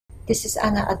This is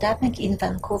Anna Adamek in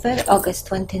Vancouver, August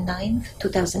 29,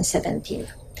 2017.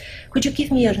 Could you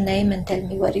give me your name and tell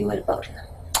me where you were born?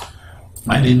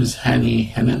 My name is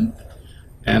Hani Henein,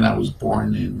 and I was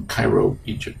born in Cairo,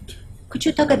 Egypt. Could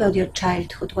you talk about your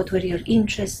childhood? What were your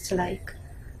interests like?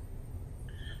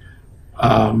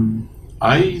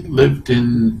 I lived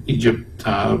in Egypt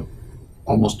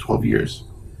almost 12 years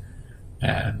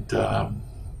and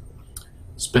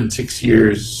spent 6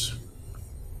 years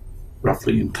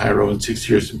roughly in Cairo and 6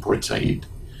 years in Port Said.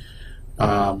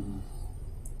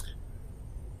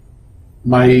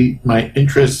 My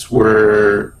interests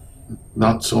were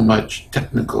not so much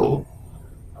technical,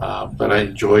 but I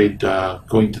enjoyed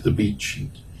going to the beach,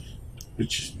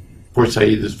 which Port Said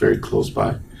is very close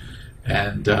by,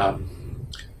 and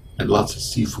lots of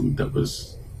seafood that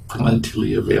was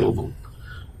plentifully available,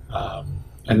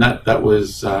 and that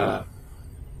was, and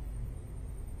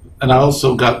I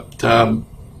also got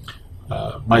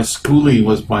my schooling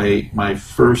was my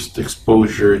first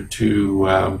exposure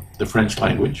to the French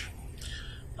language,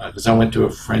 because I went to a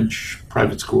French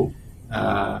private school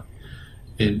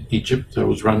in Egypt that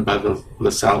was run by the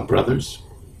LaSalle brothers.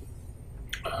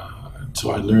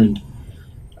 So I learned,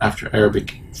 after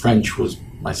Arabic, French was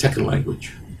my second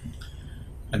language.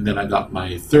 And then I got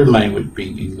my third language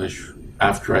being English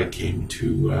after I came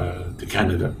to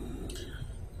Canada.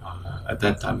 At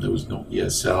that time there was no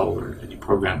ESL or any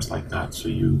programs like that, so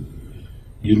you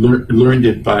learned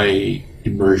it by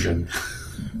immersion.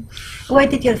 Why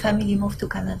did your family move to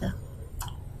Canada?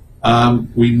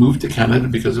 We moved to Canada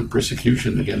because of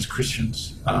persecution against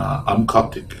Christians. I'm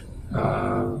Coptic.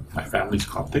 My family's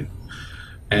Coptic.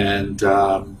 And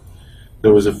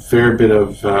there was a fair bit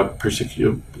of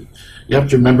persecution. You have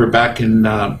to remember, back in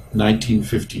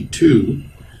 1952,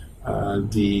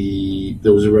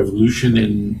 there was a revolution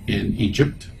in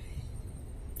Egypt.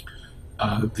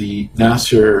 The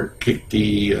Nasser kicked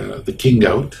the king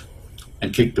out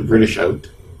and kicked the British out.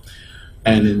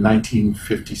 And in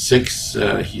 1956,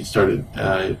 he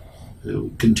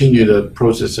continued a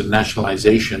process of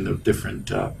nationalization of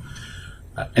different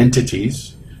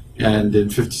entities. And in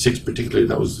 56 particularly,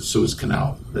 that was the Suez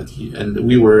Canal. And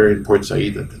we were in Port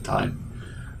Said at the time,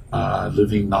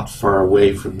 living not far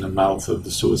away from the mouth of the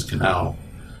Suez Canal.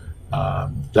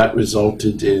 That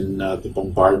resulted in the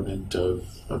bombardment of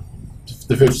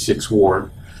the 56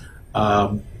 war.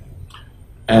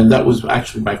 And that was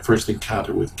actually my first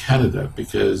encounter with Canada,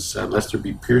 because Lester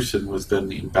B. Pearson was then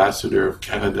the ambassador of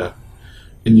Canada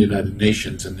in the United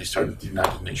Nations, and they started the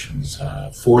United Nations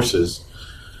forces.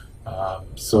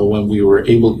 So when we were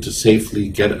able to safely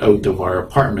get out of our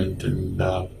apartment and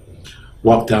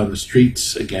walk down the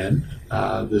streets again,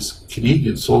 this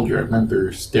Canadian soldier, I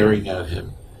remember staring at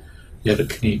him. He had a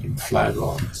Canadian flag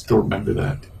on, I still remember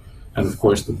that. And of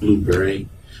course the blue beret.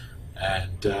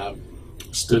 And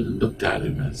stood and looked at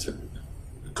him and said,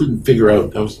 I couldn't figure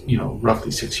out, I was,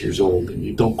 roughly 6 years old, and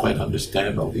you don't quite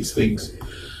understand all these things.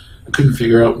 I couldn't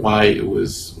figure out why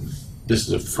this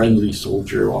is a friendly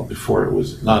soldier, while before it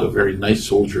was not a very nice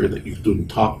soldier that you couldn't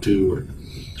talk to.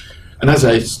 And as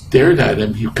I stared at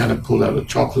him, he kind of pulled out a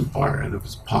chocolate bar out of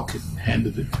his pocket and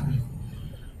handed it to me.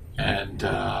 And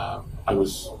I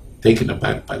was taken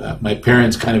aback by that. My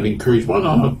parents kind of encouraged, well,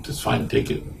 no, it's fine, take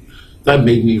it. That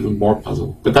made me even more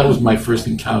puzzled. But that was my first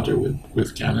encounter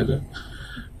with Canada.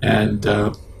 And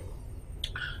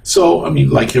so, I mean,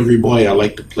 like every boy, I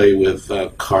like to play with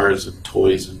cars and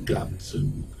toys and guns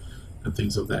and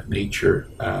things of that nature.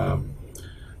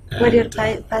 Were your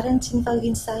parents involved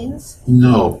in science?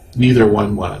 No, neither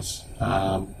one was.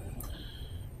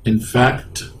 In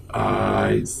fact,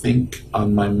 I think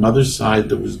on my mother's side,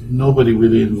 there was nobody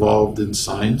really involved in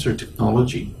science or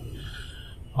technology.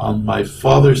 On my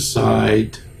father's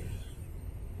side,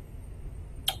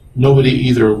 nobody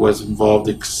either was involved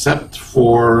except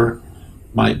for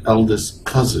my eldest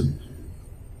cousin.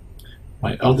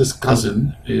 My eldest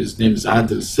cousin, his name is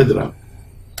Adel Sidra,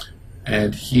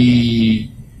 and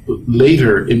he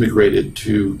later immigrated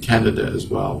to Canada as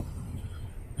well,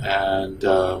 and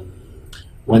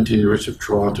went to the University of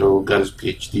Toronto, got his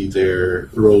PhD there,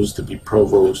 rose to be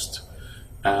provost,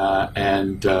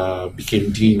 and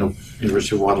became dean of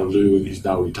University of Waterloo, and he's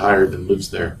now retired and lives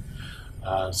there.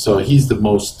 So he's the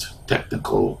most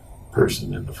technical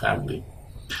person in the family.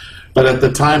 But at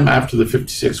the time after the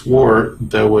 56 war,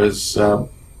 there was a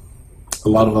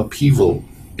lot of upheaval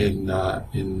in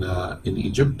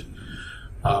Egypt.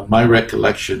 My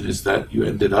recollection is that you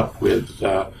ended up with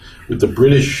the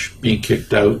British being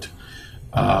kicked out.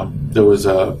 There was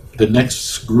the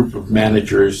next group of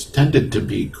managers tended to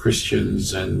be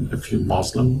Christians and a few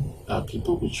Muslim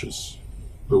people, which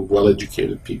were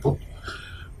well-educated people.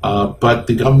 But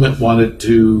the government wanted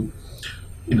to,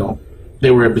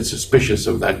 they were a bit suspicious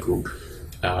of that group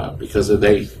because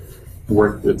they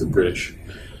worked with the British.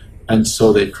 And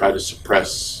so they tried to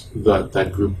suppress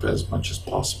that group as much as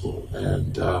possible.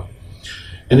 And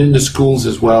in the schools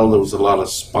as well, there was a lot of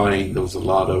spying. There was a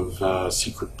lot of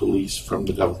secret police from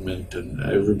the government, and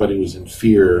everybody was in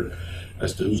fear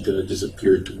as to who's going to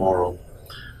disappear tomorrow.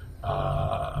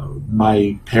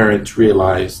 My parents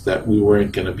realized that we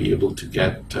weren't going to be able to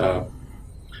get a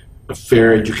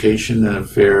fair education and a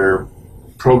fair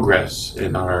progress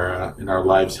in our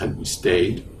lives had we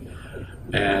stayed.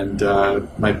 And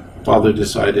my father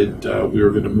decided we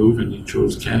were going to move, and he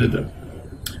chose Canada.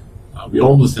 We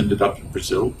almost ended up in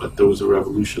Brazil, but there was a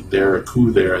revolution there, a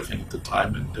coup there, I think, at the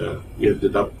time, and we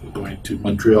ended up going to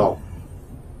Montreal.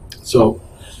 So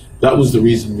that was the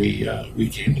reason we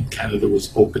came, and Canada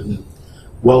was open and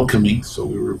welcoming, so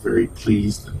we were very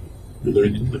pleased, and we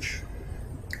learned English.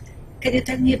 Can you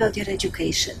tell me about your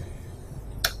education?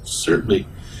 Certainly.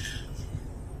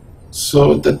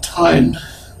 So at the time,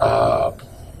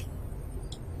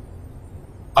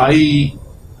 I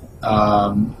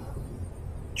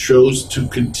chose to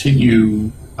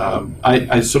continue.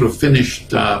 I sort of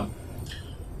finished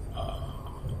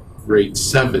grade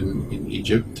 7 in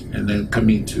Egypt, and then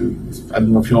coming to, I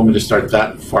don't know if you want me to start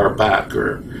that far back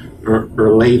or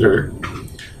later,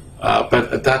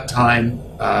 but at that time,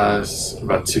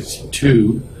 about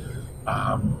 62,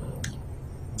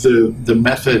 the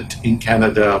method in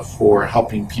Canada for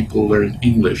helping people learn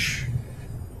English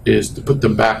is to put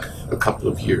them back a couple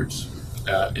of years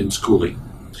in schooling.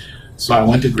 So I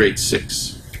went to grade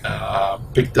 6,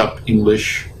 picked up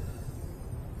English.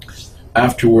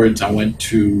 Afterwards, I went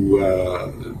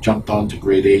to, jumped on to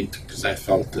grade 8 because I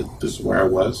felt that this is where I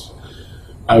was.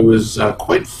 I was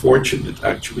quite fortunate,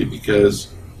 actually,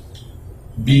 because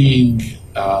being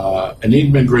an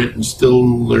immigrant and still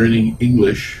learning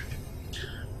English,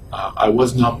 I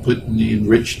was not put in the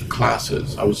enriched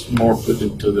classes. I was more put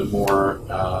into the more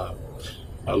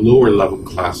lower level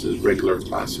classes, regular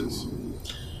classes.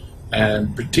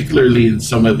 And particularly in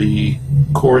some of the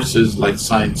courses like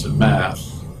science and math,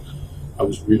 I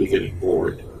was really getting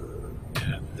bored.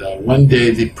 And one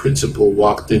day the principal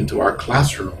walked into our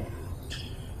classroom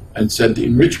and said, the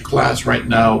enriched class right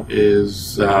now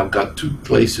is got 2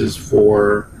 places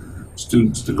for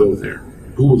students to go there.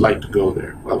 Who would like to go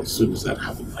there? Well, as soon as that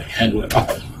happened, my hand went up.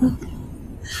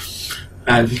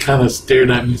 And he kind of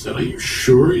stared at me and said, are you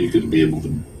sure you're going to be able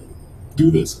to do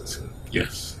this? I said,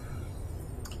 yes.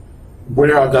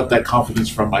 Where I got that confidence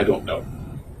from, I don't know.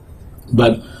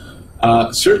 But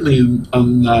certainly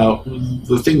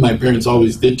the thing my parents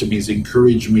always did to me is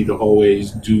encourage me to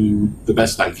always do the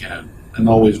best I can and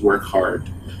always work hard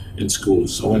in school.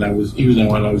 So even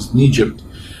when I was in Egypt,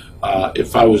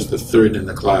 if I was the 3rd in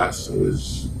the class, it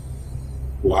was,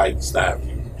 why is that?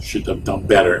 You should have done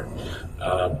better.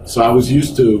 So I was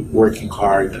used to working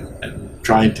hard and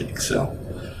trying to excel.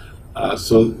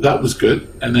 So that was good.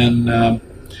 And then,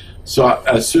 so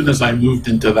as soon as I moved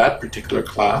into that particular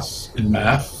class in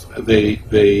math,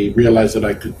 they realized that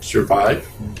I could survive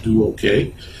and do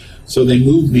okay. So they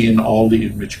moved me in all the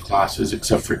enriched classes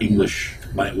except for English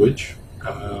language.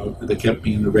 They kept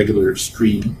me in the regular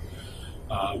stream.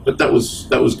 But that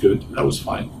was good. That was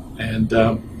fine, and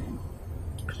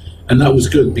that was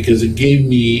good because it gave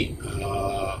me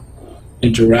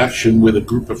interaction with a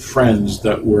group of friends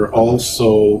that were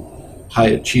also high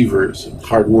achievers and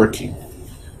hardworking,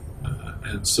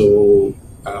 and so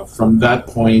from that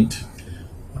point,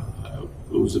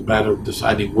 it was a matter of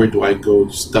deciding where do I go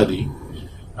to study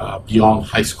beyond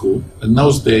high school. In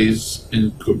those days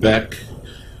in Quebec,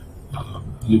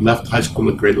 you left high school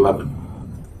at grade 11.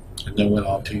 And then went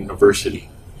on to university.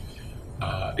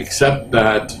 Except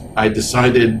that I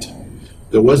decided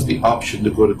there was the option to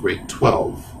go to grade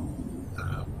 12.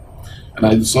 And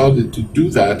I decided to do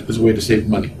that as a way to save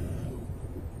money.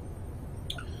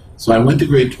 So I went to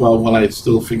grade 12 when I had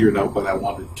still figured out what I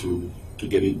wanted to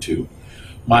get into.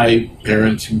 My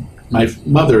parents, my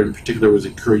mother in particular, was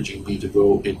encouraging me to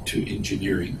go into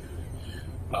engineering.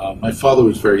 My father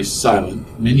was very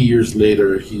silent. Many years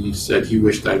later, he said he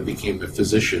wished I became a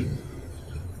physician.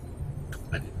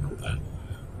 I didn't know that.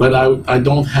 But I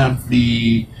don't have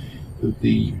the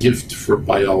gift for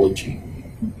biology.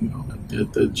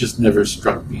 It just never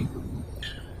struck me.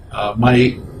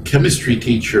 My chemistry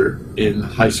teacher in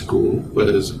high school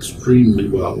was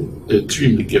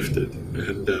extremely gifted.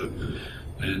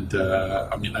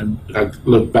 I mean, I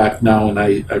look back now and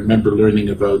I remember learning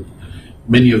about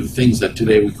many of the things that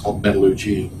today we call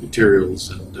metallurgy,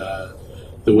 materials, and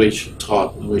the way she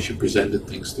taught and the way she presented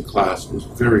things to class was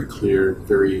very clear,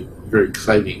 very, very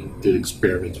exciting. Did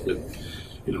experiments with,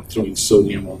 throwing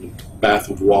sodium on a bath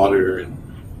of water and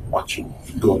watching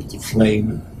it go into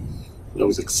flame. That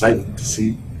was exciting to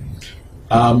see.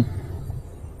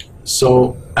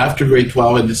 So after grade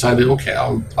 12, I decided, okay,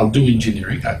 I'll do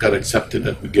engineering. I got accepted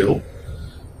at McGill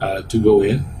to go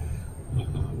in.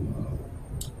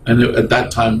 And at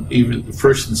that time, even the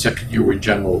first and second year were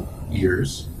general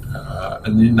years.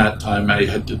 And in that time, I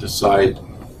had to decide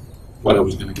what I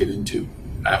was going to get into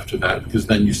after that, because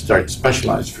then you start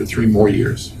specialized for 3 more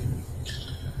years.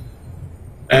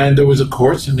 And there was a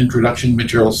course in Introduction to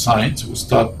Materials Science. It was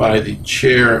taught by the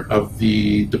chair of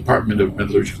the Department of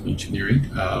Metallurgical Engineering,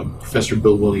 Professor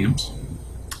Bill Williams.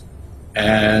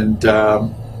 And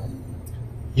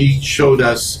he showed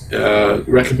us,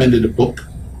 recommended a book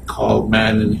called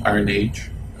Man in the Iron Age,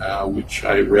 which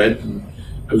I read, and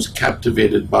I was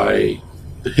captivated by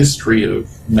the history of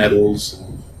metals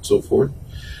and so forth.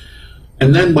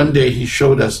 And then one day he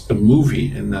showed us a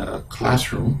movie in the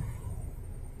classroom,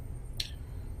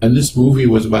 and this movie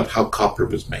was about how copper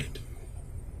was made.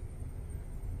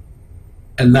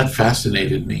 And that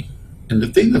fascinated me. And the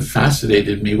thing that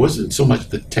fascinated me wasn't so much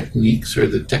the techniques or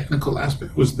the technical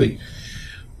aspect, was the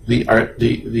art,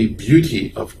 the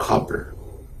beauty of copper.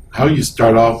 How you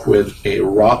start off with a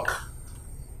rock,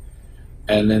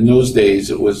 and in those days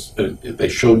it was they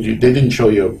didn't show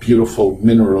you a beautiful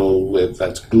mineral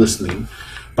that's glistening,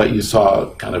 but you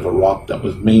saw kind of a rock that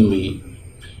was mainly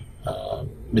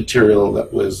material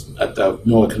that was at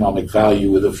no economic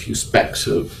value, with a few specks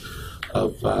of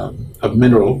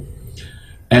mineral.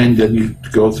 And then you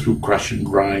go through crush and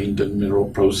grind and mineral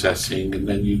processing, and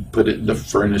then you put it in the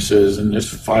furnaces, and there's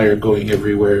fire going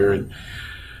everywhere, and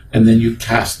then you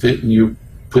cast it, and you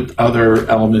put other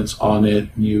elements on it,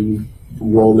 and you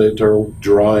roll it or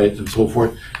draw it and so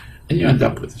forth, and you end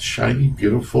up with a shiny,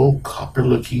 beautiful,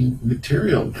 copper-looking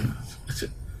material. And I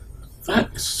said,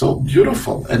 that is so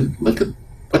beautiful, and look at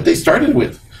what they started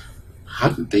with. How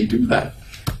did they do that?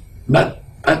 That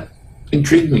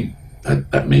intrigued me.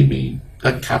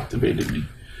 That captivated me.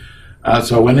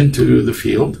 So I went into the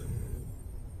field,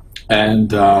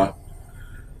 and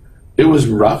it was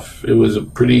rough. It was a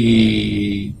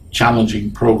pretty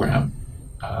challenging program.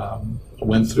 I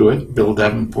went through it. Bill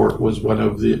Davenport was one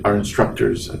of our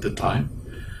instructors at the time.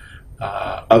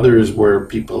 Others were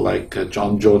people like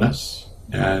John Jonas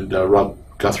and Rob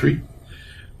Guthrie.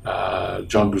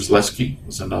 John Gruzleski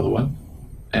was another one.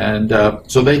 And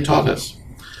so they taught us.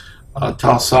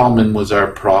 Tal Salmon was our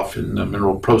prof in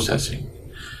mineral processing.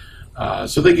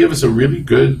 So they gave us a really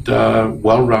good,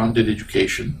 well-rounded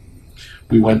education.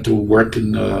 We went to work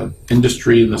in the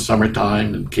industry in the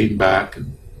summertime and came back.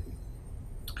 And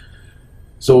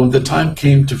so when the time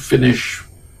came to finish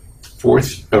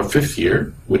 4th or 5th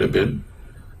year, would have been,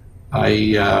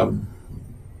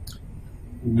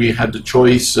 we had the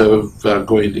choice of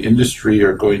going to industry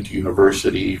or going to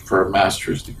university for a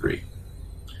master's degree.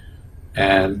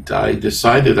 And I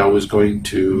decided I was going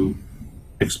to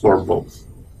explore both.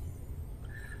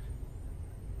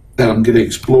 That I'm going to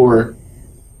explore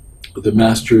the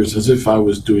master's as if I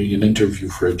was doing an interview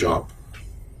for a job.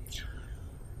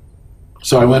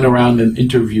 So I went around and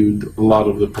interviewed a lot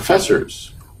of the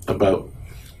professors about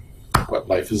what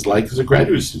life is like as a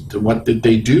graduate student, and what did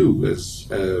they do,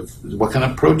 what kind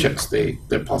of projects they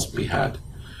possibly had.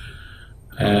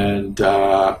 And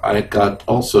I got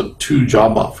also 2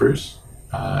 job offers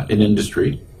in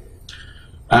industry.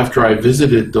 After I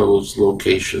visited those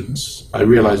locations, I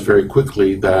realized very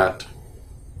quickly that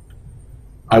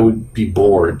I would be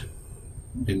bored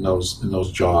in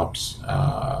those jobs.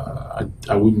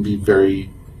 I wouldn't be very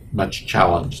much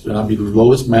challenged, and I'd be the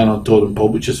lowest man on totem pole,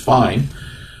 which is fine,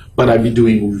 but I'd be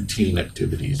doing routine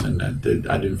activities, and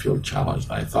I didn't feel challenged.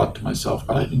 I thought to myself,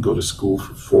 I didn't go to school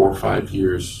for 4 or 5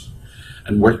 years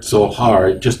and worked so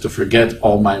hard just to forget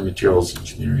all my materials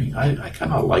engineering. I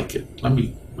kind of like it.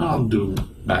 I'll do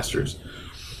masters.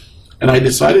 And I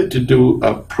decided to do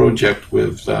a project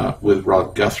with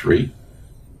Rod Guthrie.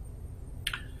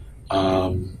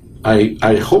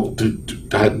 I hoped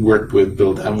to had worked with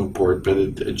Bill Davenport, but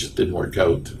it just didn't work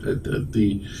out.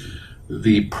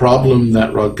 The problem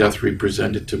that Rod Guthrie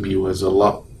presented to me was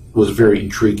very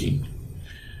intriguing.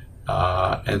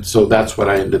 And so that's what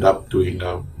I ended up doing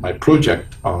my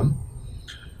project on.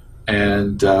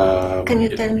 And can you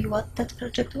tell me what that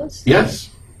project was? Yes.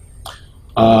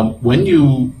 When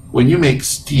you make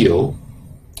steel,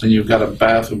 and you've got a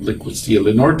bath of liquid steel,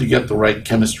 in order to get the right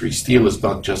chemistry, steel is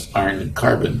not just iron and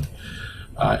carbon.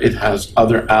 It has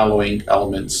other alloying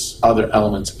elements, other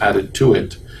elements added to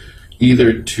it.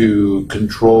 either to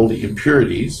control the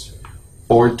impurities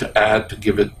or to add to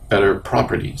give it better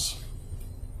properties.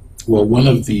 Well, one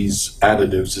of these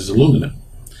additives is aluminum,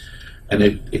 and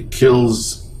it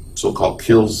kills, so-called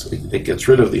kills, it gets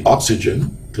rid of the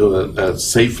oxygen to a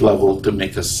safe level to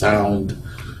make a sound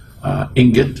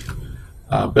ingot,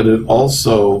 but it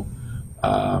also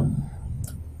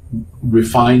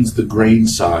refines the grain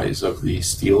size of the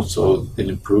steel, so it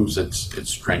improves its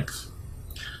strength.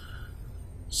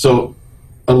 So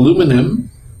aluminum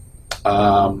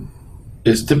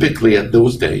is typically, at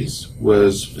those days,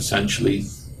 was essentially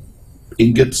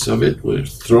ingots of it were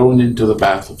thrown into the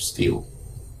bath of steel.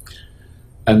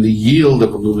 And the yield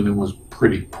of aluminum was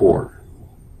pretty poor.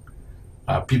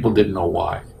 People didn't know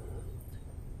why.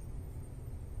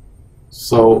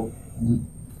 So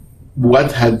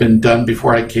what had been done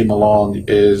before I came along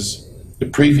is the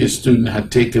previous student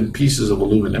had taken pieces of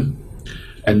aluminum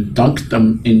and dunked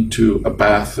them into a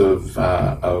bath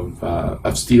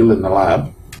of steel in the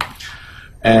lab,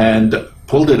 and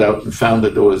pulled it out and found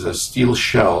that there was a steel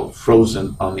shell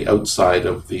frozen on the outside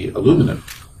of the aluminum,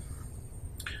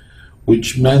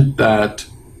 which meant that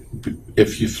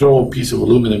if you throw a piece of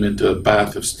aluminum into a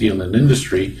bath of steel in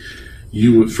industry,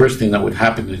 first thing that would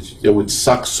happen is it would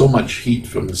suck so much heat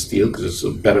from the steel, because it's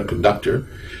a better conductor,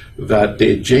 that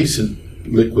the adjacent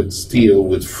liquid steel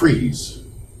would freeze.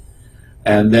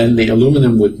 And then the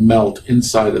aluminum would melt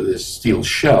inside of this steel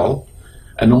shell,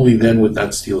 and only then would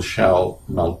that steel shell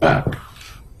melt back.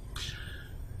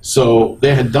 So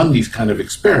they had done these kind of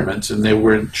experiments, and they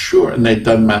weren't sure, and they'd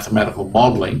done mathematical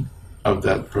modeling of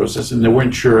that process, and they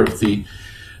weren't sure if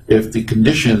the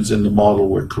conditions in the model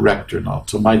were correct or not.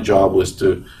 So my job was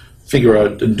to figure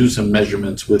out and do some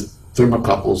measurements with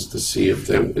thermocouples to see if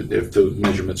the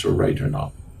measurements were right or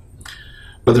not.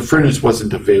 But the furnace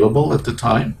wasn't available at the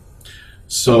time.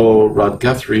 So Rod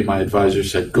Guthrie, my advisor,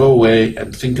 said, go away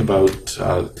and think about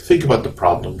the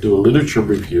problem, do a literature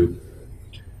review.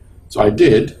 So I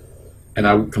did, and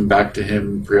I would come back to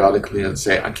him periodically and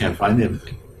say, I can't find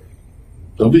anything.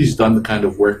 Nobody's done the kind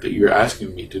of work that you're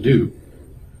asking me to do.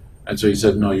 And so he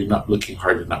said, no, you're not looking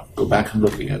hard enough. Go back and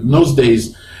look again. In those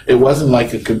days, it wasn't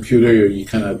like a computer where you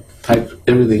kind of type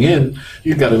everything in.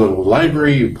 You got to go to the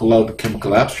library, you pull out the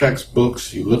chemical abstracts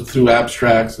books, you look through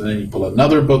abstracts, and then you pull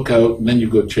another book out, and then you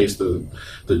go chase the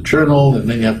journal, and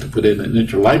then you have to put in an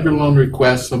interlibrary loan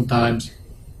request sometimes.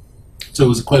 So it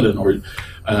was quite an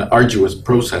arduous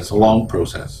process, a long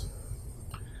process.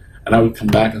 And I would come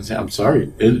back and say, I'm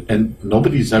sorry, and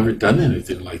nobody's ever done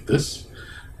anything like this.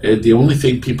 The only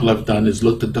thing people have done is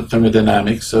looked at the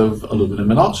thermodynamics of aluminum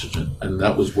and oxygen, and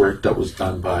that was work that was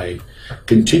done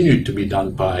continued to be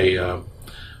done by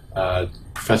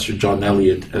Professor John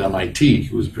Elliott at MIT,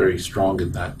 who was very strong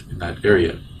in that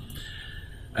area.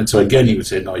 And so again, he would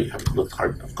say, no, you haven't looked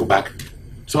hard enough, go back.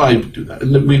 So I would do that.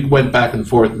 And then we went back and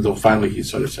forth until finally he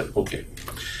sort of said, okay.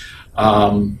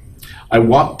 I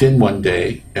walked in one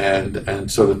day and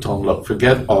sort of told him, look,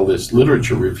 forget all this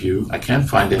literature review. I can't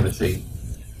find anything.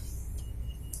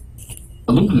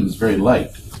 Aluminum is very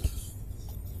light.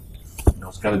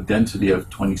 It's got a density of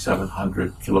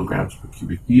 2,700 kilograms per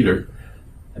cubic meter,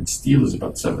 and steel is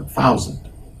about 7,000.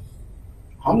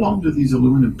 How long do these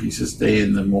aluminum pieces stay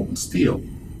in the molten steel?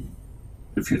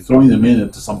 If you're throwing them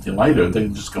into something lighter, they're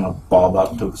just going to bob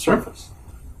up to the surface.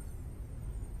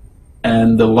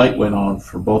 And the light went on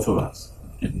for both of us.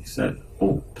 And he said,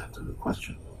 oh, that's a good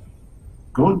question.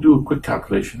 Go and do a quick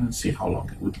calculation and see how long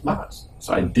it would last.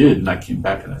 So I did, and I came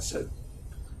back and I said,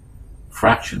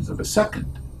 fractions of a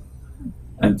second.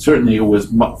 And certainly it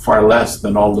was far less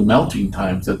than all the melting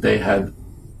times that they had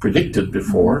predicted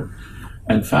before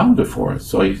and found before.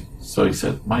 So he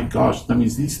said, my gosh, that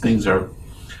means these things are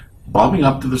bobbing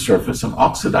up to the surface and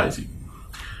oxidizing.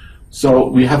 So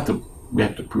we have to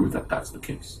prove that that's the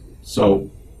case.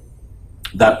 So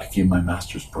that became my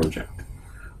master's project.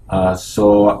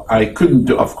 So I couldn't,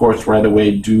 of course, right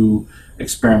away do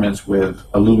experiments with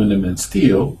aluminum and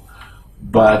steel,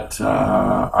 but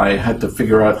I had to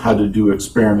figure out how to do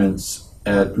experiments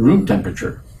at room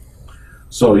temperature.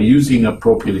 So using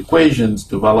appropriate equations,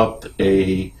 developed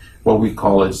what we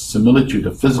call a similitude,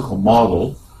 a physical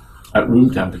model at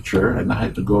room temperature, and I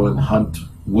had to go and hunt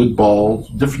wood balls,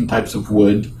 different types of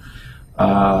wood,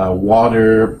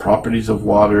 water, properties of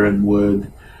water and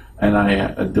wood, and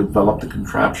I developed a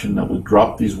contraption that would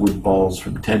drop these wood balls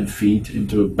from 10 feet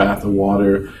into a bath of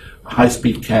water, a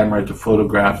high-speed camera to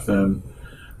photograph them,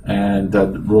 and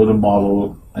wrote a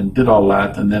model and did all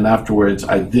that. And then afterwards,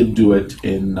 I did do it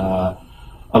in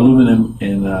aluminum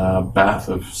in a bath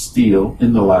of steel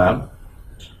in the lab,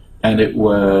 and it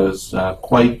was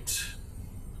quite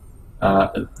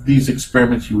these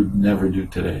experiments you would never do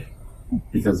today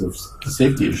because of the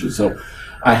safety issues. So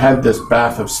I had this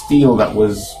bath of steel that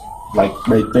was like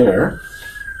right there,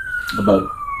 about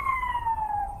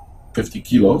 50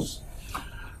 kilos.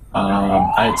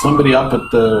 I had somebody up at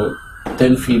the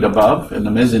 10 feet above in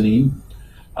the mezzanine,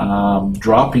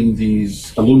 dropping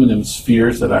these aluminum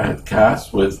spheres that I had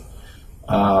cast with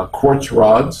quartz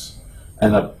rods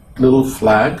and a little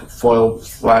flag, foil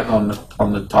flag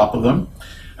on the top of them.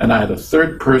 And I had a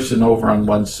third person over on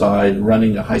one side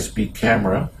running a high-speed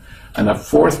camera, and a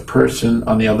fourth person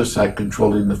on the other side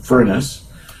controlling the furnace.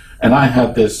 And I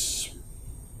had this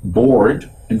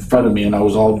board in front of me, and I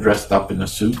was all dressed up in a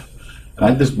suit. And I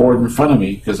had this board in front of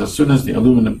me because as soon as the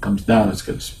aluminum comes down, it's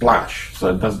going to splash, so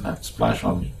it doesn't have to splash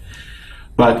on me.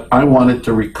 But I wanted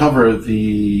to recover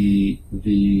the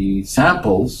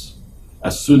samples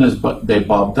as soon as they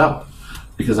bobbed up,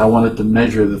 because I wanted to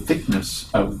measure the thickness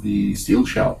of the steel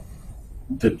shell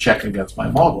to check against my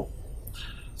model.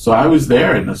 So I was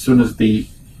there, and as soon as the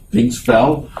things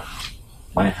fell,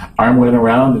 my arm went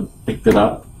around and picked it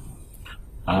up.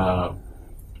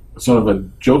 Sort of a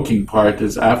joking part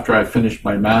is after I finished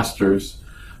my master's,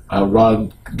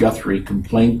 Rod Guthrie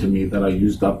complained to me that I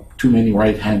used up too many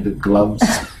right-handed gloves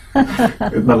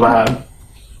in the lab.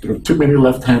 There were too many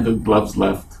left-handed gloves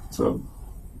left. So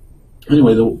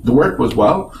anyway, the work was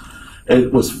well.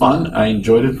 It was fun. I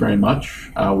enjoyed it very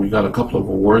much. We got a couple of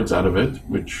awards out of it,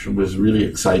 which was really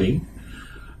exciting.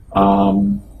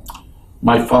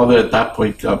 My father at that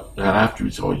point got after me,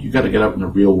 said, "Oh, you got to get out in the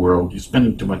real world. You're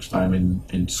spending too much time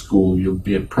in school. You'll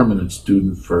be a permanent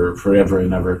student for forever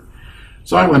and ever."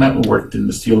 So I went out and worked in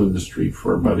the steel industry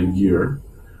for about a year,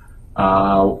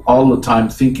 all the time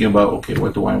thinking about, okay,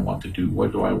 what do I want to do? Where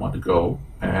do I want to go?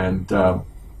 And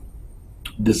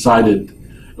decided,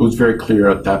 it was very clear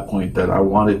at that point that I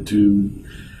wanted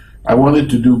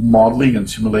to do modeling and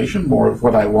simulation, more of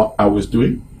what I was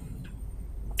doing.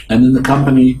 And in the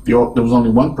company, there was only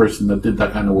one person that did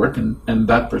that kind of work, and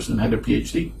that person had a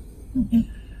PhD. Mm-hmm.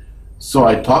 So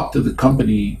I talked to the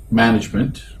company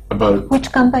management about...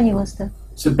 Which company was that?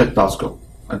 Sidbeck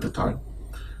at the time.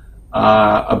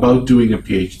 About doing a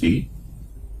PhD,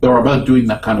 or about doing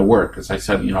that kind of work. As I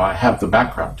said, I have the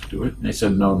background to do it. And they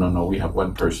said, no, we have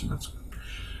one person that's...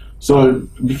 So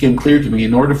it became clear to me,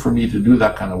 in order for me to do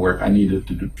that kind of work, I needed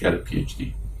to get a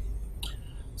PhD.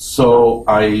 So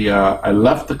I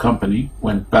left the company,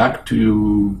 went back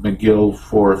to McGill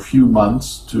for a few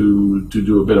months to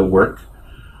do a bit of work,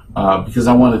 because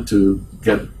I wanted to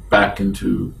get back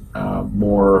into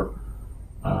more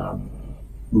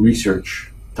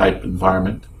research type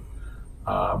environment.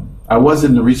 I was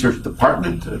in the research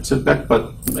department at Sidbeck,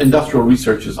 but industrial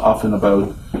research is often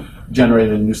about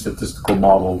generating a new statistical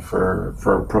model for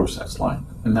a process line,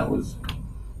 and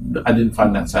I didn't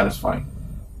find that satisfying.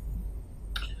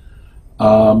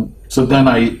 So then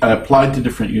I applied to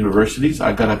different universities.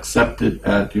 I got accepted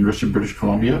at the University of British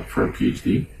Columbia for a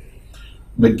PhD.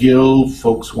 McGill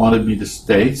folks wanted me to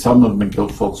stay. Some of McGill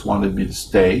folks wanted me to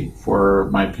stay for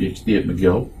my PhD at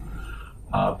McGill.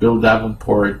 Bill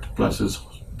Davenport, bless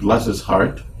his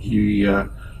heart, he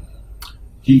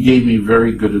gave me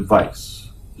very good advice.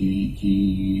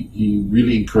 He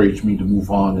really encouraged me to move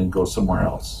on and go somewhere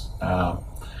else.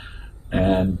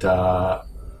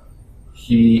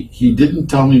 He didn't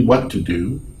tell me what to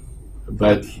do,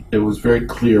 but it was very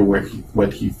clear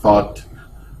what he thought,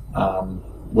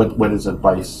 what his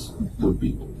advice would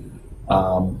be.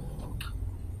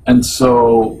 And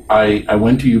so I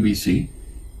went to UBC,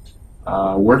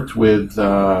 worked with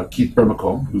Keith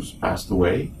Bermacombe, who's passed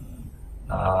away,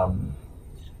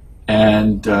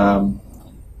 and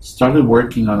started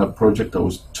working on a project that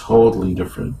was totally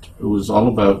different. It was all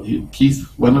about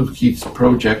one of Keith's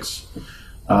projects.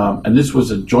 And this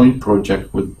was a joint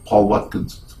project with Paul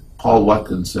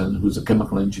Watkinson, who's a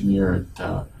chemical engineer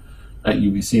at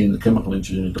UBC in the chemical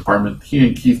engineering department. He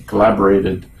and Keith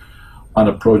collaborated on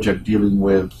a project dealing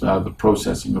with the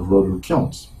processing of rotary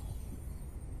kilns.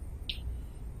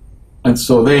 And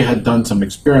so they had done some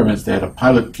experiments. They had a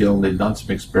pilot kiln, they'd done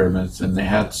some experiments, and they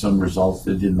had some results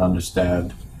they didn't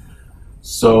understand.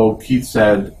 So Keith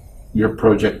said, your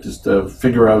project is to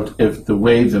figure out if the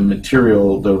way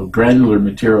the granular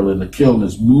material in the kiln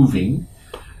is moving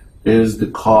is the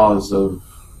cause of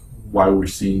why we're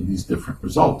seeing these different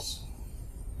results.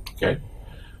 Okay,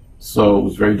 so it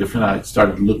was very different. I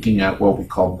started looking at what we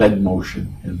call bed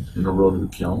motion in a rotary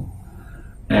kiln,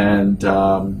 and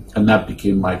that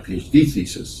became my PhD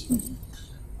thesis.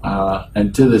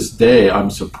 And to this day, I'm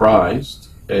surprised.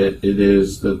 It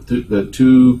is the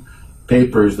two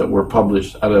papers that were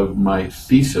published out of my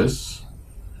thesis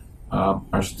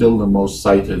are still the most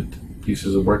cited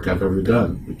pieces of work I've ever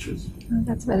done, which is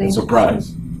That's very a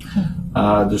surprise.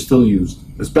 They're still used,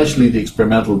 especially the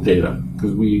experimental data,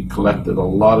 because we collected a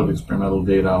lot of experimental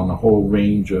data on a whole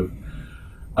range of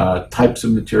types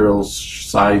of materials,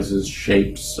 sizes,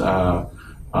 shapes,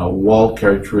 wall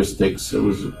characteristics. It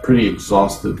was a pretty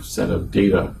exhaustive set of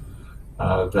data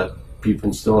that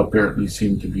people still apparently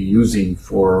seem to be using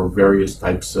for various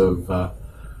types of,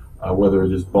 whether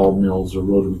it is ball mills or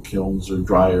rotary kilns or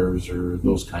dryers or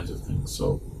those kinds of things.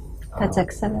 So That's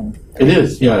excellent. it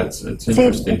is, yeah, it's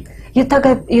interesting. You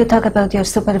talk about your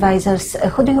supervisors.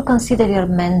 Who do you consider your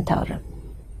mentor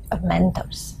or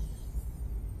mentors?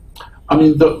 I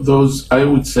mean, those, I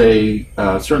would say,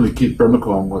 certainly Keith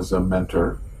Bermacombe was a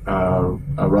mentor,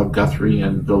 Rob Guthrie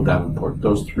and Bill Davenport.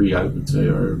 Those three, I would say,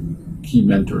 are key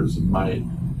mentors in my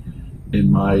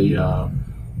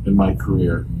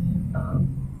career.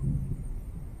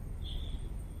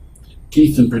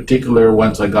 Keith, in particular,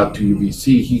 once I got to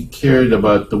UBC, he cared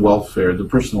about the welfare, the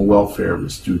personal welfare of the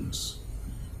students,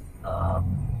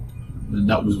 and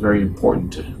that was very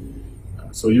important to him.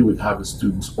 So he would have his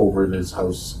students over at his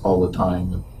house all the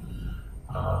time,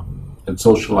 and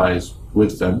socialize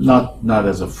with them, not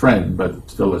as a friend, but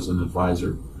still as an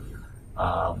advisor.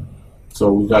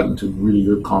 So we got into really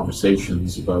good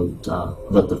conversations about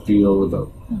the field,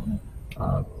 about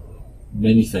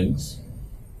many things.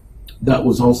 That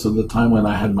was also the time when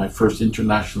I had my first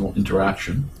international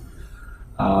interaction.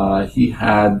 He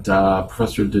had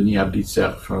Professor Denis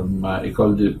Abdisser from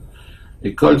École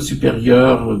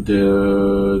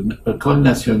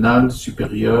Nationale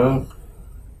Supérieure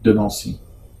de Nancy,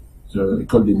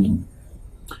 École des Mines,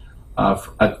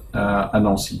 à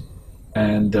Nancy.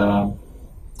 And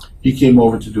he came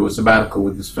over to do a sabbatical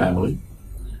with his family.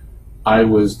 I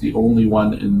was the only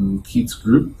one in Keith's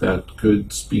group that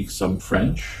could speak some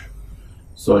French.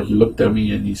 So he looked at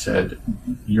me and he said,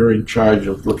 "You're in charge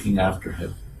of looking after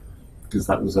him," because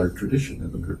that was our tradition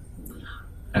in the group.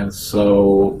 And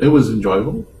so it was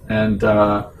enjoyable. And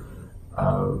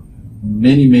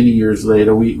many years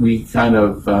later, we kind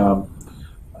of,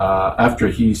 after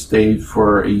he stayed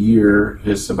for a year,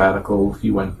 his sabbatical, he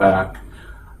went back.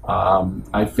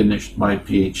 I finished my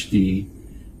PhD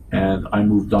and I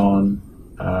moved on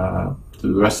to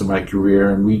the rest of my career,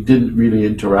 and we didn't really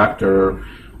interact, or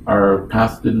our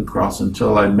paths didn't cross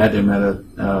until I met him at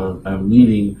a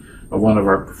meeting of one of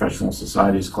our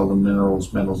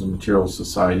metals and Materials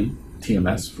Society,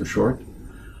 TMS for short.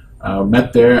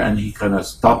 Met there, and he kind of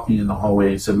stopped me in the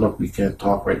hallway and said, "Look, we can't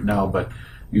talk right now, but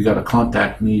you got to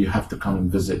contact me. You have to come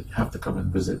and visit. You have to come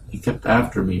and visit." He kept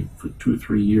after me for 2 or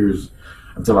 3 years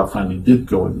until I finally did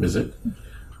go and visit,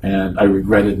 and I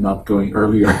regretted not going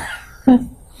earlier.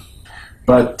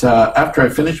 But after I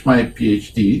finished my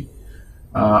PhD,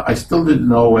 I still didn't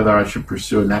know whether I should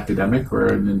pursue an academic or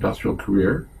an industrial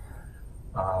career.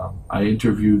 I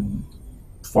interviewed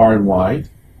far and wide.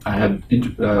 I had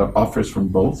offers from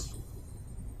both.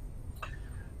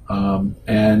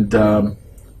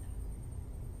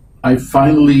 I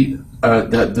finally,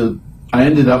 I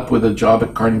ended up with a job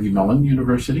at Carnegie Mellon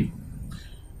University.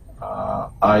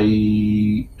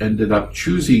 I ended up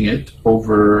choosing it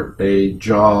over a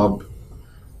job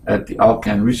at the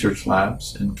Alcan Research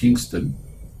Labs in Kingston.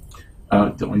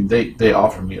 They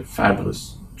offered me a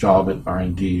fabulous job at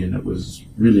R&D, and it was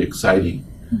really exciting.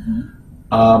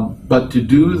 But to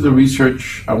do the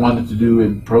research I wanted to do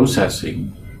in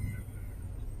processing,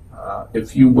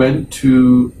 if you went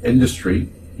to industry,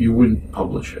 you wouldn't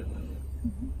publish it.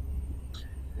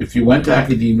 If you went to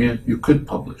academia, you could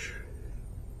publish.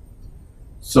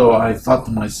 So I thought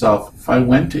to myself, if I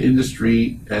went to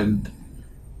industry and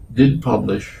did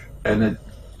publish and it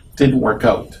didn't work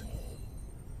out,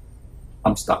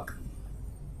 I'm stuck.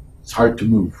 It's hard to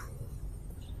move.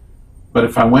 But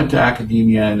if I went to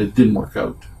academia and it didn't work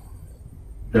out,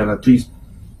 then at least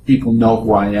people know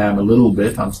who I am a little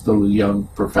bit. I'm still a young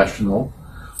professional,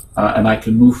 and I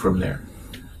can move from there.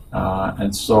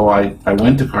 And so I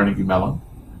went to Carnegie Mellon,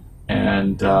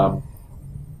 and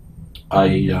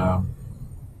I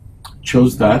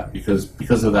chose that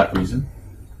because of that reason,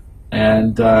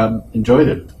 and enjoyed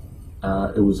it.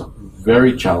 It was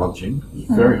very challenging,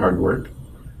 very hard work.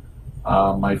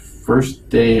 My first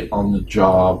day on the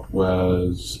job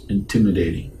was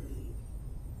intimidating.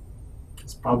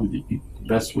 It's probably the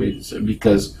best way to say it,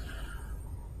 because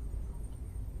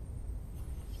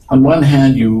on one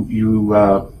hand you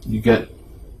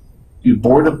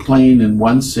board a plane in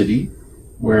one city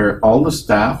where all the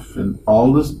staff and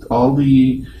all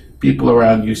the people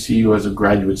around you see you as a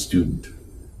graduate student,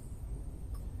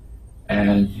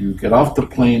 and you get off the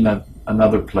plane at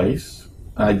another place.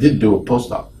 I did do a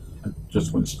postdoc. I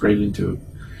just went straight into it.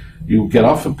 You get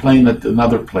off a plane at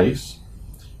another place,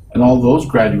 and all those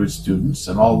graduate students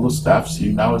and all the staff see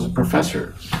you now as a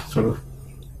professor. Sort of,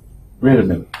 wait a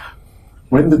minute,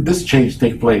 when did this change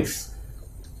take place?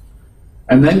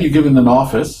 And then you're given an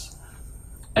office,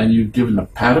 and you're given a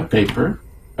pad of paper,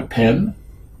 a pen,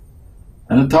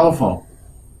 and a telephone.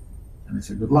 And they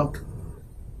say, good luck.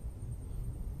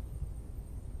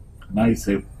 Now you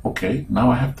say, okay, now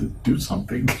I have to do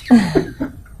something.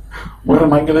 What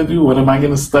am I going to do? What am I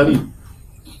going to study?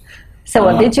 So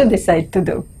what did you decide to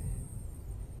do?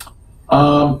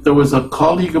 There was a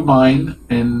colleague of mine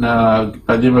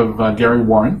by the name of Gary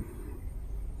Warren.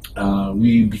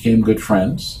 We became good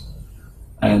friends.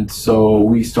 And so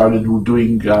we started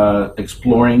doing,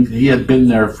 exploring. He had been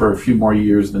there for a few more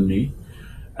years than me,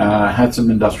 had some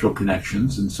industrial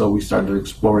connections, and so we started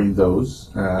exploring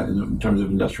those in terms of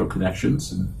industrial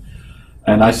connections.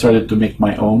 And I started to make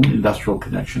my own industrial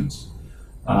connections.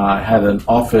 I had an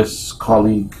office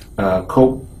colleague,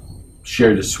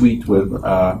 shared a suite with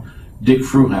Dick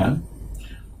Fruhan,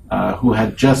 who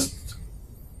had just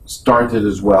started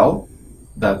as well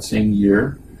that same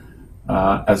year.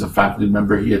 As a faculty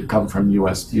member, he had come from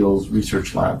U.S. Steel's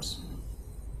research labs.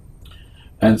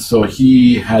 And so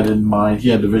he had in mind, he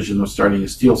had a vision of starting a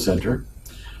steel center.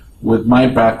 With my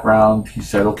background, he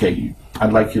said, okay,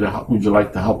 I'd like you to help, would you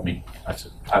like to help me? I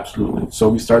said, absolutely. So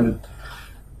we started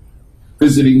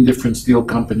visiting different steel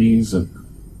companies, and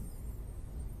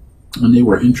they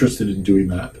were interested in doing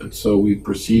that. And so we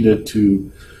proceeded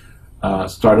to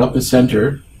start up a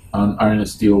center on iron and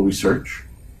steel research.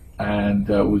 And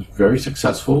it was very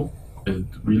successful. It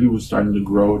really was starting to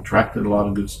grow, attracted a lot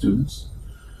of good students.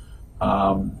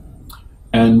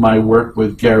 And my work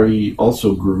with Gary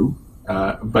also grew,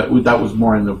 but that was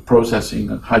more in the processing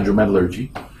of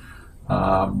hydrometallurgy.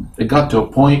 It got to a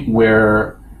point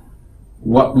where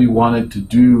what we wanted to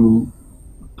do,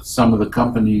 some of the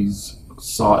companies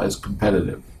saw as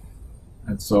competitive.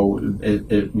 And so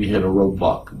we hit a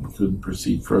roadblock. We couldn't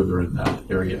proceed further in that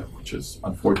area, which is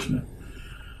unfortunate,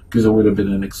 because it would have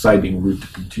been an exciting route to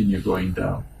continue going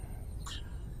down.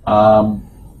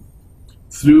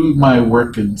 Through my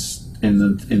work in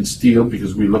steel,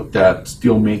 because we looked at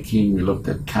steel making, we looked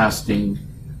at casting,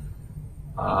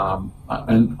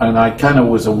 and I kind of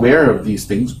was aware of these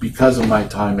things because of my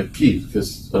time at Keith,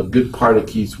 because a good part of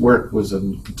Keith's work was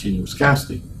in continuous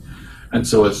casting. And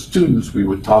so as students, we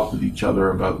would talk with each other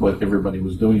about what everybody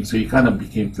was doing, so you kind of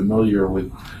became familiar with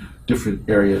different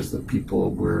areas that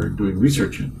people were doing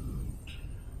research in.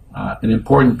 An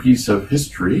important piece of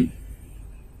history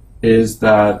is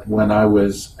that when I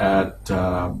was at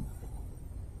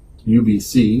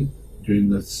UBC, during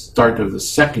the start of the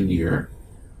second year,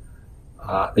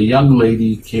 a young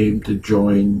lady came to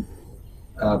join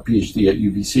a PhD at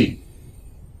UBC.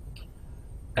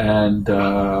 And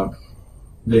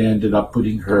they ended up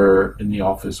putting her in the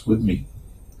office with me.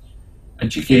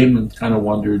 And she came and kind of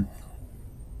wondered,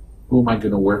 who am I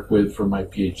going to work with for my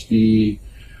PhD?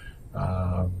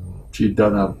 She'd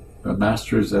done a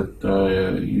master's at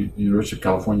University of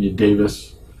California,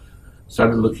 Davis.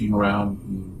 Started looking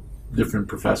around different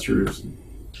professors,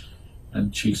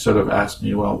 and she sort of asked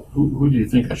me, well, who do you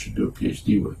think I should do a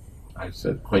PhD with? I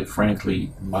said, quite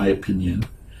frankly, in my opinion,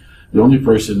 the only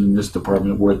person in this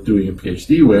department worth doing a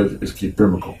PhD with is Keith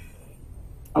Birmicle.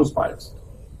 I was biased.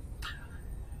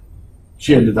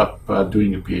 She ended up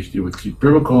doing a PhD with Keith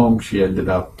Birmicle. She ended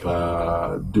up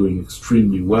doing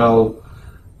extremely well.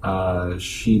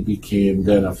 She became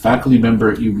then a faculty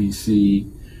member at UBC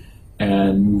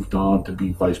and moved on to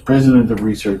be vice president of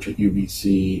research at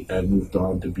UBC and moved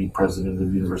on to be president of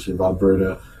the University of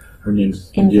Alberta. Her name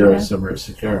is Indira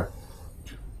Samarasekera.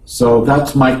 So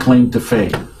that's my claim to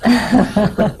fame.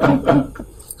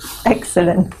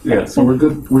 Excellent. Yeah, so we're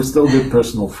good. We're still good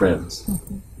personal friends.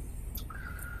 Mm-hmm.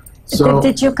 So,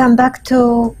 did you come back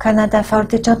to Canada for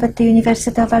the job at the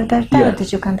University of Alberta, yes. Or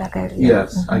did you come back earlier?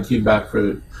 Yes, Mm-hmm. I came back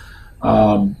for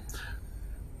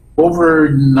over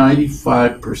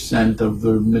 95% of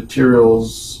the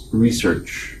materials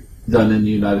research done in the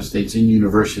United States in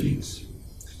universities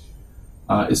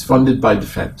is funded by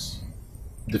defense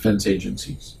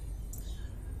agencies.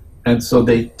 And so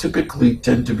they typically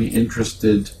tend to be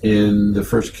interested in the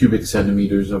first cubic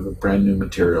centimeters of a brand new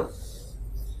material.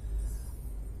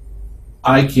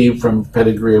 I came from a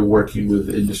pedigree of working with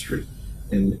industry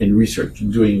in research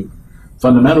and doing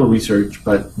fundamental research,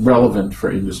 but relevant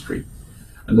for industry.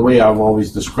 And the way I've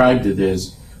always described it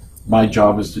is, my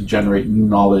job is to generate new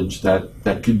knowledge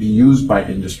that could be used by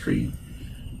industry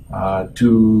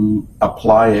to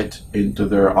apply it into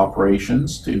their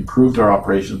operations, to improve their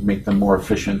operations, make them more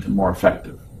efficient and more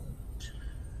effective.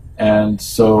 And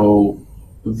so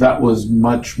that was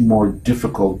much more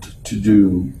difficult to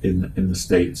do in the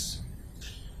States.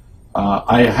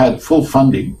 I had full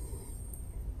funding,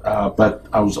 but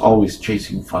I was always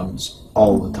chasing funds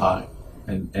all the time.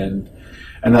 And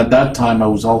at that time, I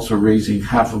was also raising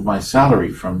half of my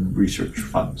salary from research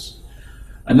funds.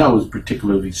 And that was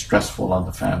particularly stressful on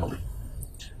the family.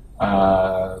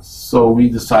 So we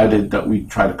decided that we'd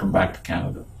try to come back to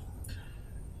Canada.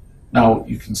 Now,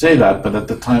 you can say that, but at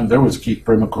the time there was Keith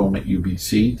Brimacombe at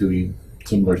UBC doing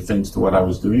similar things to what I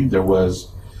was doing. There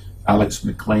was Alex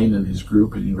McLean and his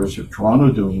group at the University of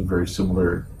Toronto doing very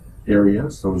similar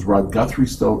areas. There was Rod Guthrie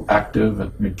still active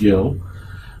at McGill.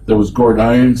 There was Gord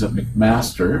Irons at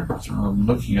McMaster. So I'm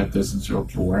looking at this and saying,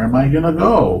 okay, where am I going to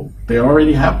go? They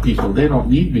already have people. They don't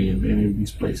need me in any of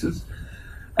these places.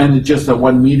 And it just at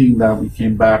one meeting that we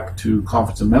came back to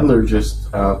Conference of Metallurgists,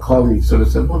 a colleague sort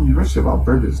of said, well, the University of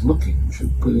Alberta is looking. You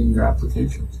should put in your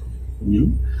applications.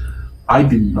 You? I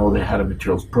didn't know they had a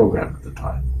materials program at the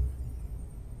time,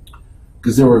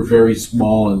 because they were very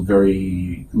small and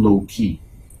very low-key.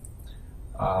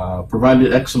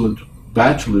 Provided excellent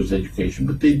bachelor's education,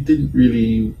 but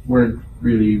they weren't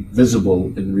really visible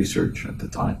in research at the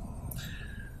time.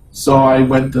 So I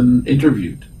went and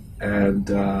interviewed, and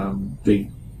they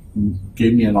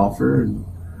gave me an offer, and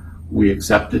we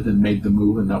accepted and made the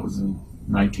move, and that was in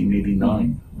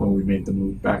 1989 when we made the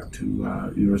move back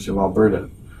to University of Alberta.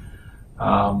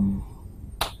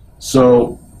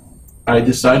 So I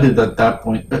decided at that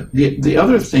point that the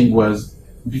other thing was,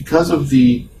 because of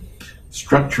the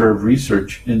structure of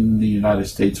research in the United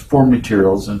States for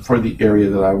materials and for the area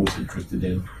that I was interested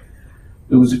in,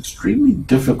 it was extremely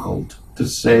difficult to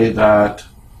say that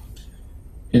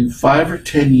in 5 or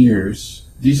 10 years,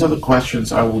 these are the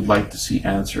questions I would like to see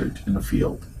answered in the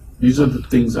field. These are the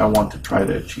things I want to try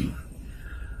to achieve.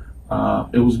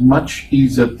 It was much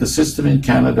easier. The system in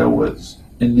Canada was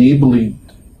enabling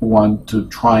one to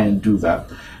try and do that.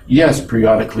 Yes,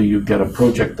 periodically you get a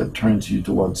project that turns you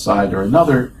to one side or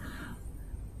another,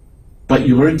 but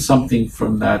you learn something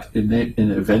from that, and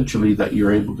eventually that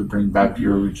you're able to bring back to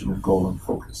your original goal and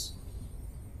focus.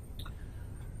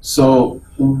 So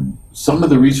some of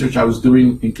the research I was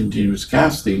doing in continuous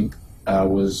casting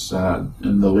was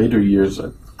in the later years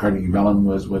at Carnegie Mellon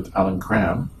was with Alan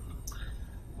Cram,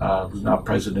 who's now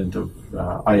president of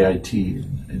IIT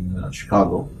in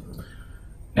Chicago.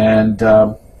 And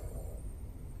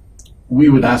we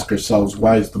would ask ourselves,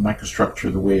 why is the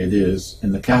microstructure the way it is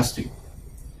in the casting?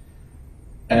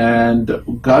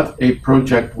 And got a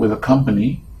project with a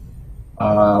company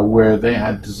where they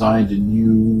had designed a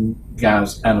new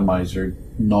gas atomizer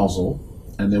nozzle,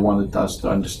 and they wanted us to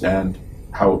understand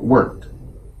how it worked.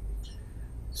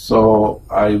 So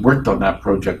I worked on that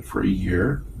project for a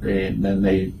year, and then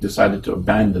they decided to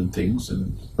abandon things,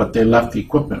 but they left the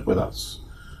equipment with us.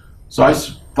 So I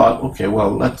thought, okay,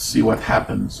 well, let's see what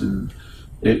happens, and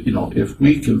if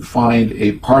we can find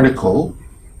a particle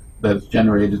that's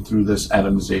generated through this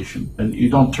atomization, and you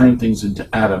don't turn things into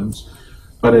atoms,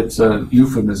 but it's a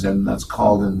euphemism that's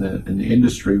called in the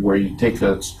industry, where you take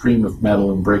a stream of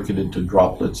metal and break it into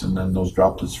droplets, and then those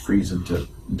droplets freeze into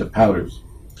powders.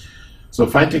 So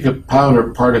if I take a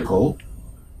powder particle,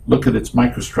 look at its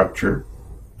microstructure,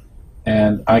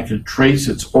 and I can trace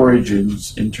its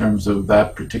origins in terms of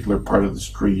that particular part of the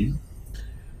stream,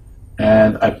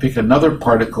 and I pick another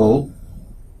particle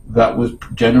that was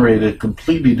generated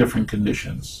completely different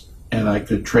conditions, and I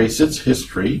could trace its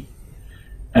history,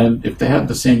 and if they had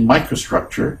the same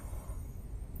microstructure,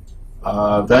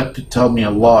 that could tell me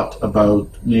a lot about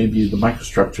maybe the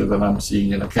microstructure that I'm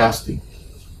seeing in a casting.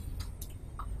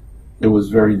 It was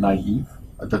very naive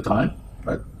at the time,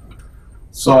 but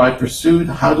so I pursued,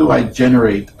 how do I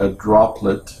generate a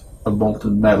droplet of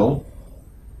molten metal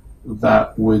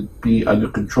that would be under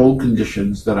controlled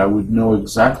conditions, that I would know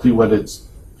exactly what its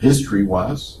history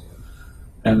was,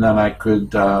 and then I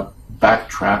could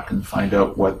backtrack and find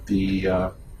out what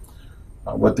the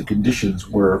conditions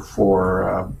were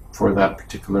for that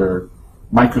particular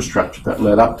microstructure that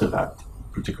led up to that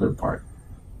particular part.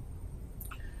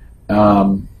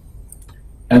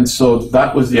 And so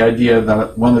that was the idea,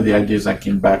 that one of the ideas I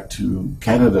came back to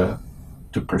Canada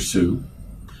to pursue.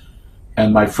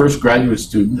 And my first graduate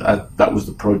student, that was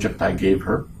the project I gave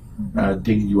her,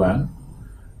 Ding Yuan,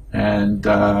 and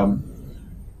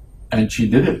she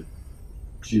did it.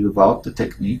 She developed a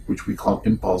technique which we call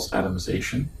impulse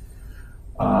atomization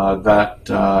that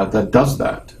does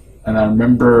that. And I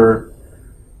remember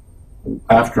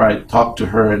after I talked to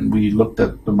her and we looked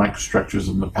at the microstructures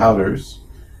and the powders,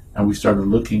 and we started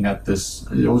looking at this.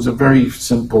 It was a very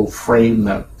simple frame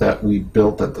that we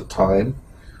built at the time,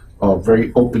 a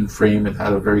very open frame. It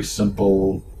had a very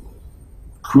simple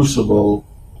crucible,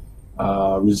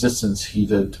 resistance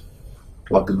heated,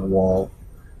 plug in the wall,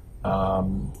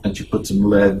 and she put some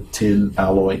lead tin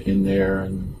alloy in there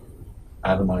and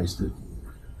atomized it.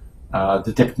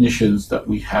 The technicians that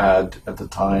we had at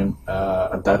that time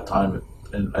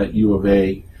at U of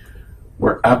A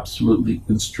were absolutely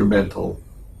instrumental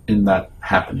in that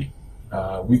happening.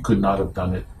 We could not have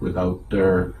done it without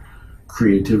their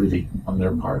creativity on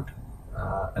their part,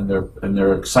 and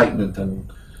their excitement, and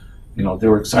they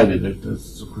were excited that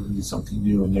this would be something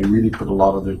new, and they really put a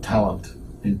lot of their talent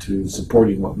into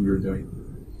supporting what we were doing.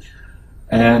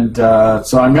 And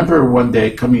so I remember one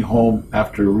day coming home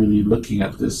after really looking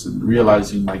at this and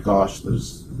realizing, my gosh,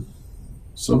 there's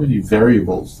so many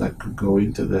variables that could go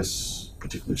into this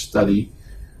particular study.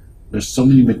 There's so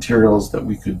many materials that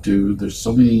we could do. There's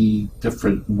so many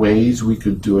different ways we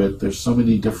could do it. There's so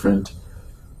many different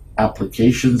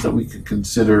applications that we could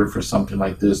consider for something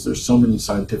like this. There's so many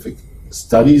scientific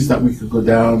studies that we could go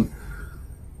down.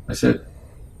 I said,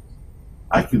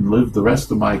 I can live the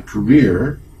rest of my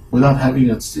career without having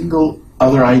a single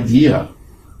other idea.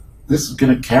 This is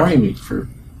going to carry me for,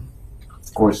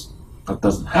 of course, that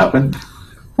doesn't happen.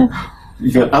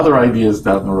 You get other ideas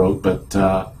down the road, but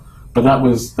that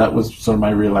was sort of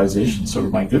my realization. Sort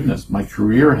of, my goodness, my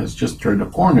career has just turned a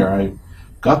corner. I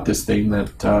got this thing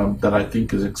that I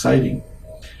think is exciting.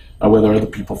 Whether other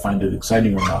people find it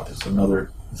exciting or not is another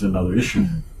issue.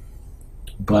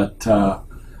 But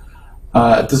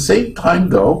at the same time,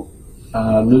 though,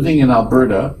 living in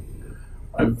Alberta,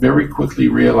 I very quickly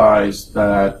realized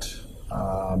that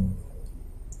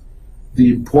the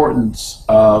importance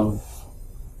of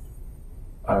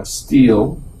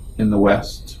steel in the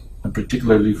West, and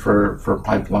particularly for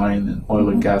pipeline and oil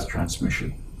and gas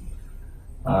transmission,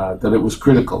 that it was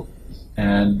critical.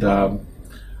 And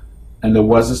there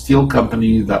was a steel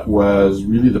company that was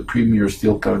really the premier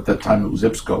steel company at that time. It was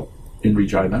IPSCO in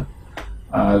Regina.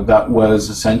 That was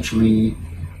essentially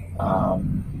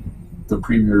the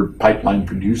premier pipeline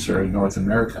producer in North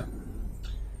America.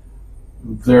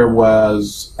 There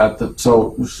was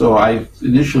so I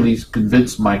initially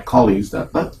convinced my colleagues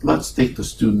that let's take the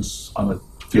students on a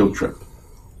field trip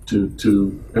to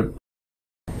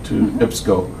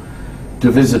IPSCO to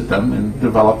visit them and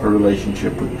develop a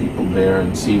relationship with people there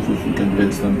and see if we can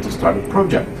convince them to start a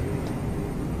project.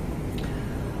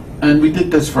 And we did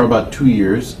this for about 2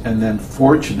 years, and then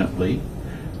fortunately,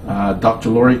 Dr.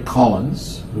 Laurie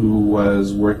Collins, who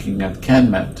was working at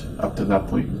CanMet up to that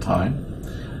point in time,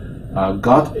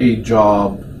 got a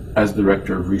job as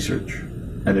Director of Research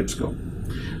at IPSCO.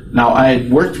 Now, I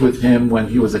had worked with him when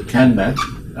he was at CanMet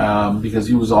because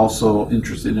he was also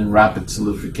interested in rapid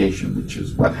solidification, which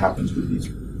is what happens with these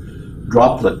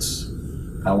droplets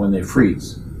when they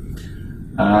freeze.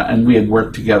 And we had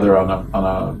worked together on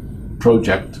a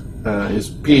project. His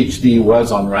PhD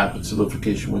was on rapid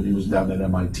solidification when he was down at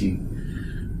MIT.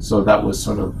 So that was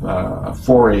sort of a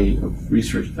foray of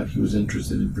research that he was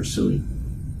interested in pursuing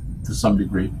to some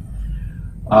degree.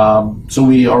 So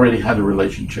we already had a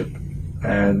relationship.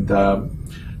 And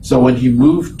so when he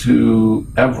moved to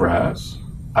Evraz,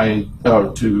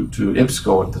 to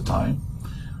IPSCO at the time,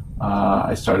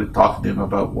 I started talking to him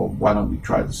about, well, why don't we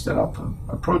try to set up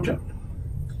a project?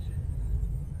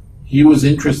 He was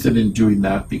interested in doing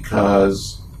that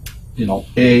because,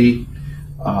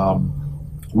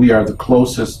 we are the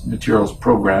closest materials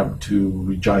program to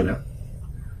Regina.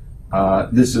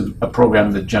 This is a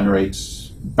program that generates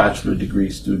bachelor degree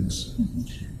students.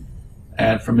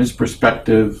 And from his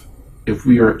perspective, if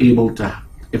we are able to,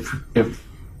 if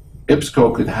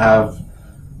IPSCO could have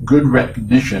good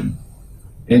recognition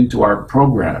into our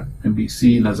program and be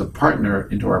seen as a partner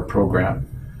into our program,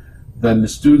 then the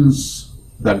students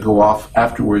that go off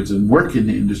afterwards and work in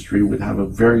the industry would have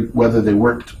whether they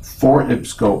worked for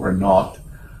IPSCO or not,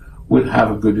 would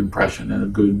have a good impression and a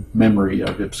good memory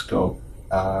of IPSCO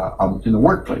in the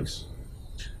workplace.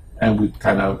 And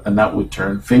that would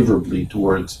turn favorably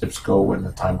towards IPSCO when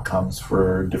the time comes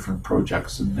for different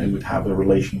projects, and they would have a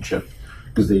relationship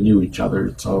because they knew each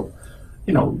other. So,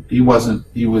 that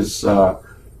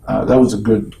was a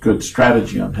good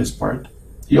strategy on his part.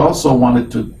 He also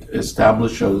wanted to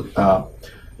establish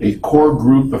a core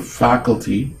group of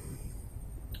faculty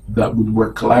that would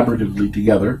work collaboratively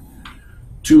together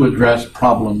to address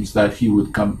problems that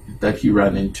he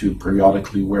ran into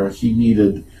periodically, where he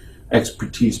needed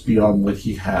expertise beyond what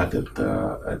he had at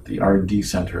the R&D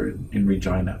center in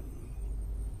Regina.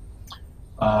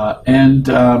 And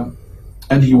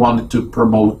he wanted to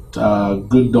promote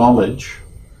good knowledge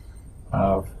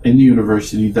in the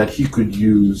university that he could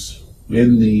use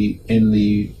in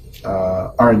the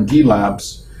R&D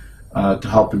labs to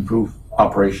help improve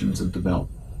operations at the mill.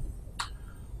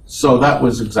 So that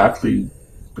was exactly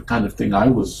the kind of thing I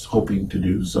was hoping to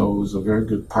do. So it was a very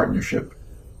good partnership.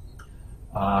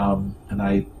 And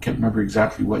I can't remember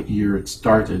exactly what year it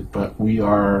started, but we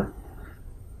are,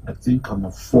 I think, on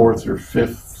the fourth or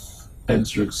fifth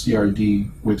NSERC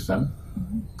CRD with them.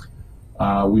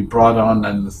 We brought on,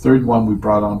 and the third one we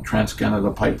brought on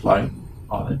Trans-Canada Pipeline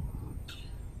on it.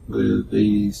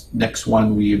 The next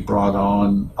one we brought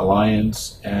on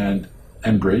Alliance and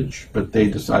Enbridge, but they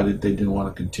decided they didn't want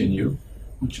to continue,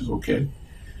 which is okay.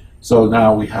 So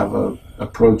now we have a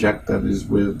project that is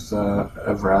with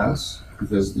Evraz,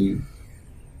 because the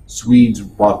Swedes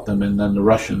bought them and then the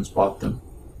Russians bought them.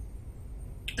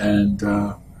 And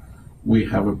we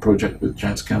have a project with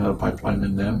Trans-Canada Pipeline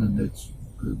and them, and it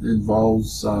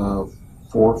involves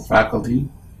 4 faculty.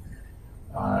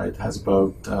 It has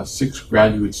about 6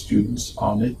 graduate students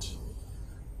on it,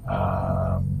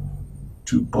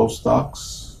 2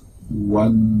 postdocs,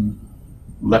 1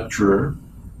 lecturer,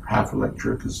 half a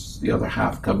lecturer because the other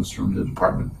half comes from the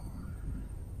department,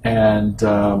 and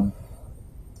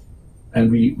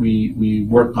we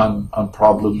work on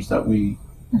problems that we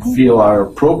feel are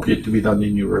appropriate to be done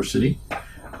in university.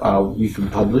 We can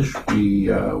publish. We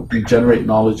generate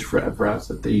knowledge for Evraz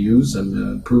that they use and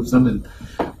improve them, and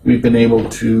we've been able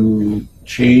to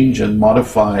change and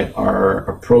modify our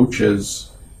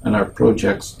approaches and our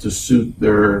projects to suit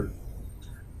their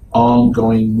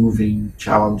ongoing moving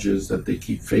challenges that they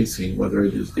keep facing, whether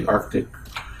it is the Arctic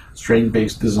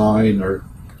strain-based design or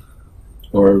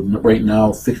right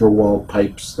now thicker wall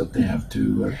pipes that they have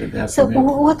to So make.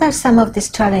 what are some of these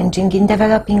challenges in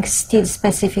developing steel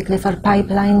specifically for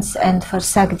pipelines and for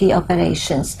SAGD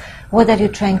operations? What are you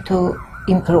trying to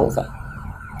improve,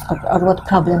 or what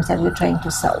problems are you trying to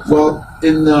solve? Well,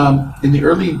 in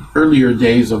the earlier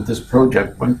days of this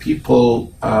project, when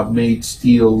people made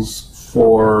steels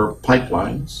for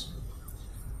pipelines,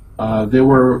 they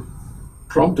were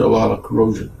prone to a lot of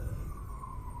corrosion.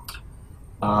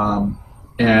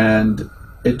 And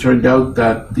it turned out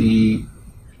that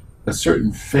a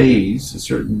certain phase, a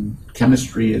certain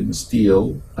chemistry in the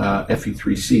steel,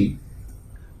 Fe3C,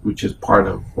 which is part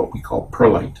of what we call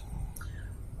perlite,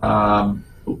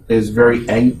 is very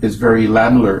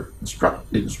lamellar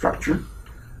in structure,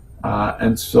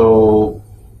 and so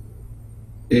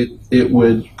it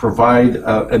would provide,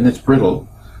 and it's brittle,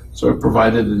 so it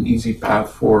provided an easy path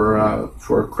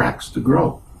for cracks to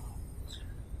grow,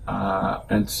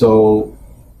 and so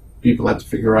people had to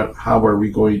figure out how are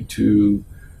we going to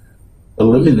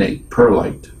eliminate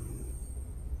perlite,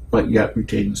 but yet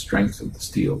retain the strength of the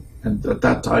steel. And at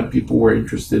that time, people were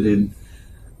interested in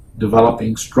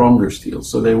developing stronger steel.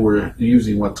 So they were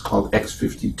using what's called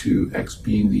X52, X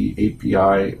being the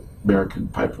API, American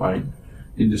Pipeline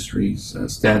Industries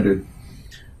standard.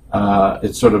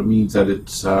 It sort of means that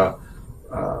it's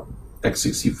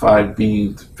X65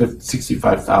 being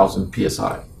 65,000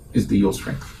 PSI is the yield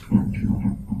strength.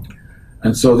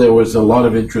 And so there was a lot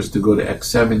of interest to go to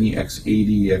X70,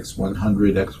 X80,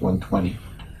 X100, X120.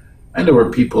 And there were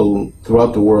people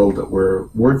throughout the world that were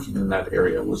working in that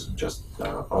area. It wasn't just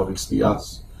obviously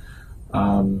us.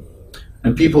 And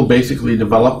people basically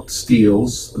developed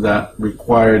steels that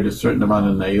required a certain amount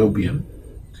of niobium.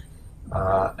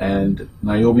 And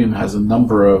niobium has a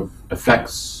number of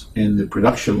effects in the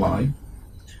production line.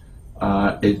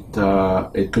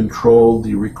 It controlled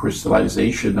the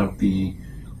recrystallization of the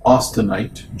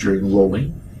austenite during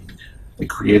rolling.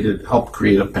 It helped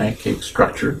create a pancake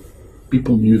structure.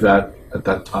 People knew that at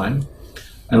that time,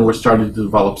 and we're starting to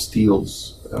develop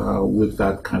steels with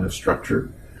that kind of structure.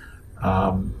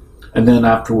 And then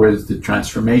afterwards, the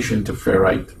transformation to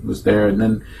ferrite was there, and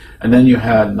then you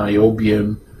had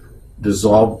niobium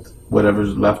dissolved,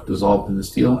 whatever's left dissolved in the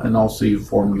steel, and also you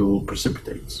formed little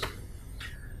precipitates.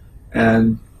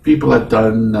 And people had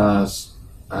done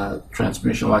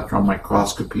transmission electron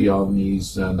microscopy on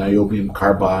these niobium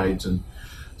carbides and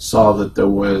saw that there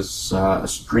was a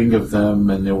string of them,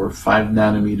 and they were 5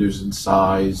 nanometers in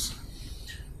size,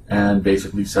 and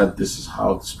basically said this is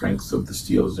how the strength of the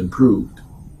steel is improved.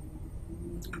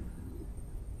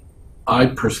 I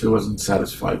personally wasn't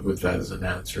satisfied with that as an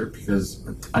answer, because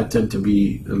I tend to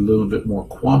be a little bit more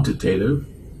quantitative.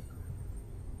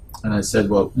 And I said,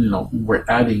 well, we're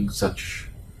adding such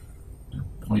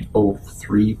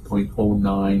 0.03,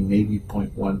 0.09, maybe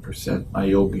 0.1%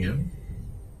 niobium.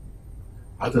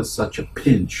 How does such a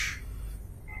pinch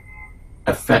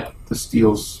affect the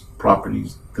steel's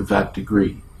properties to that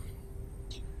degree?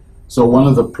 So one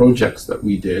of the projects that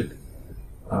we did,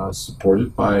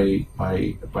 supported by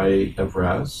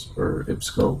Evraz or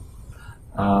IPSCO,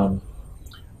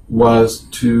 was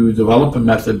to develop a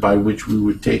method by which we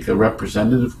would take a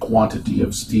representative quantity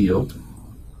of steel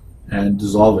and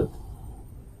dissolve it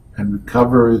and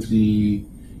recover the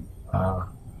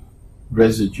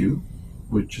residue,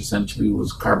 which essentially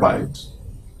was carbides,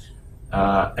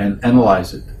 and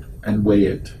analyze it and weigh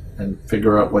it and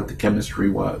figure out what the chemistry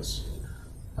was.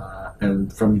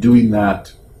 And from doing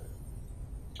that,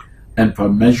 and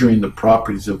from measuring the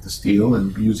properties of the steel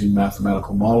and using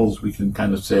mathematical models, we can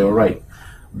kind of say, all right,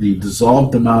 the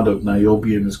dissolved amount of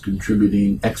niobium is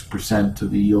contributing X% to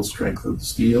the yield strength of the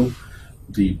steel.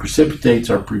 The precipitates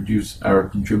are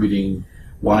contributing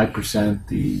Y%,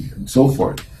 and so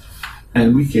forth.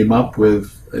 And we came up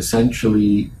with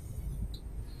essentially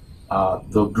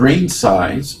the grain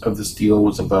size of the steel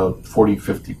was about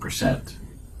 40–50%.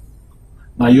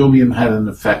 Niobium had an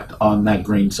effect on that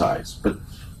grain size, but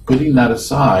putting that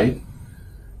aside,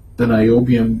 the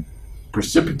niobium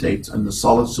precipitates and the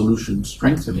solid solution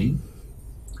strengthening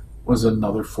was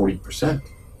another 40%.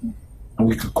 And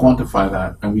we could quantify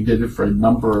that, and we did it for a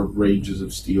number of ranges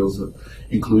of steels,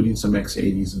 including some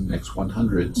X80s and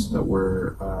X100s that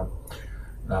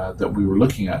we were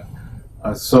looking at.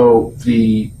 So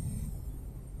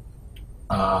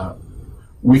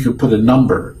we could put a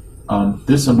number on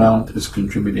this amount is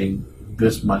contributing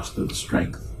this much to the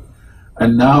strength.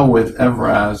 And now with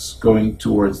Evraz going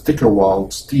towards thicker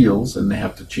walled steels, and they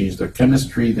have to change their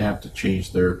chemistry, they have to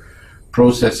change their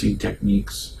processing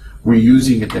techniques, we're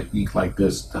using a technique like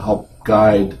this to help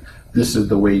guide, this is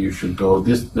the way you should go,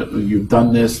 you've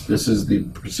done this is the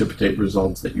precipitate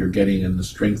results that you're getting and the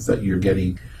strength that you're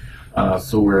getting.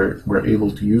 So we're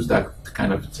able to use that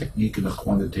kind of technique in a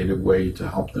quantitative way to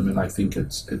help them, and I think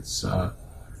it's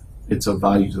of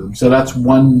value to them. So that's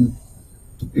one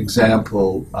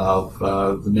example of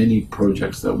the many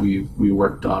projects that we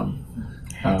worked on.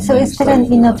 So is there an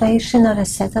innovation or a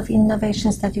set of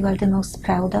innovations that you are the most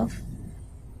proud of?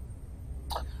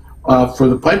 For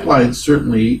the pipelines,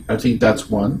 certainly, I think that's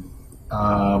one.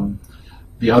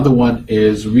 The other one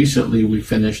is recently we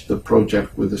finished the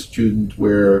project with a student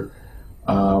where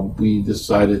we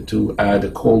decided to add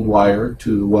a cold wire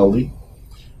to welding,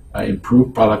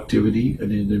 improve productivity,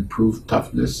 and it improved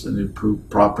toughness and improved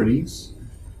properties.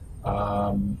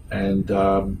 We're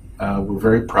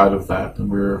very proud of that, and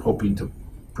we're hoping to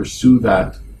pursue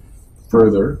that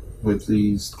further with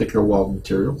these thicker walled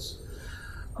materials.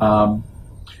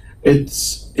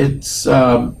 It's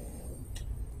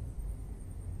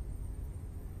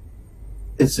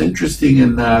interesting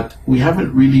in that we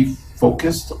haven't really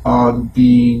focused on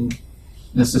being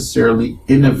necessarily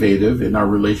innovative in our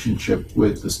relationship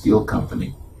with the steel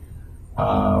company.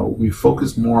 We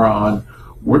focus more on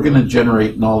we're going to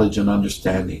generate knowledge and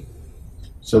understanding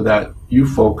so that you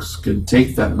folks can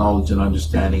take that knowledge and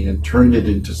understanding and turn it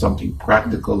into something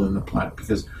practical in the plant.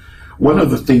 Because one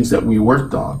of the things that we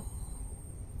worked on,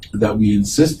 that we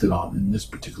insisted on in this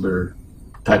particular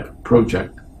type of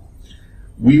project,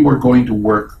 we were going to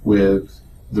work with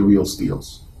the real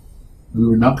steels. We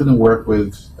were not going to work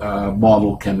with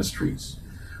model chemistries.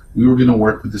 We were going to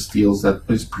work with the steels that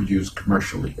is produced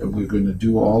commercially, and we were going to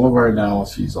do all of our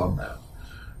analyses on that.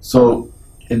 So,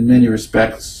 in many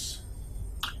respects,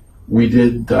 we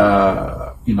did,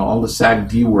 all the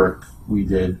SAG-D work we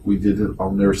did it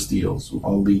on their steels.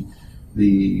 All the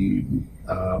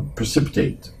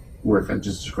precipitate work I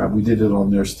just described, we did it on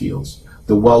their steels.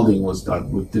 The welding was done,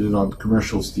 we did it on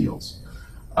commercial steels.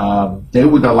 They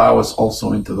would allow us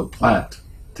also into the plant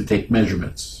to take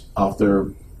measurements of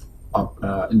their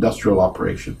industrial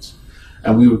operations.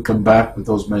 And we would come back with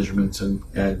those measurements and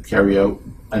carry out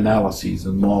analyses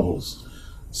and models.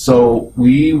 So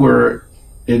we were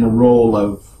in a role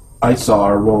of, I saw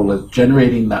our role as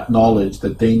generating that knowledge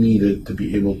that they needed to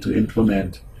be able to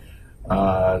implement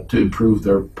to improve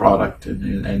their product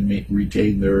and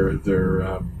retain their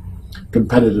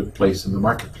competitive place in the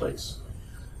marketplace.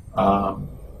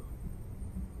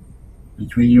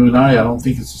 Between you and I don't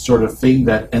think it's the sort of thing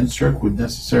that NSERC would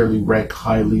necessarily rank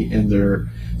highly in their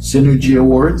synergy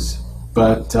awards,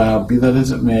 but be that as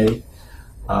it may,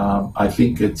 I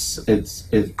think it's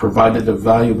provided a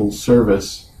valuable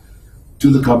service to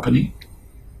the company.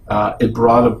 It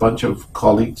brought a bunch of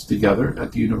colleagues together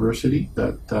at the university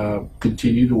that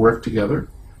continue to work together.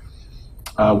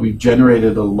 We've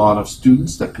generated a lot of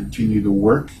students that continue to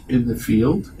work in the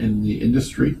field, in the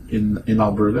industry in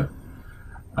Alberta.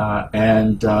 I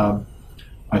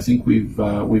think we've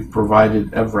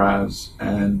provided Evraz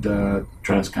and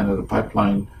TransCanada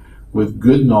Pipeline with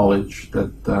good knowledge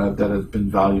that has been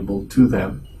valuable to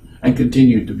them and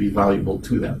continued to be valuable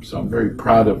to them. So I'm very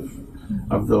proud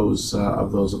of those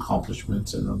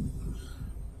accomplishments, and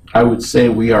I would say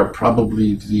we are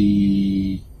probably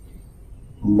the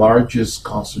largest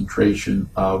concentration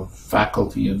of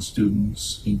faculty and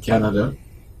students in Canada,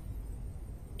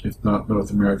 if not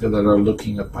North America, that are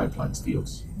looking at pipeline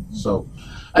steels. So,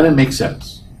 and it makes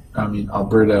sense. I mean,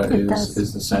 Alberta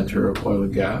is the center of oil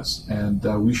and gas, and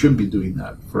we should be doing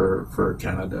that for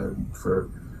Canada and for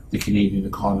the Canadian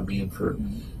economy, and for,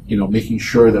 you know, making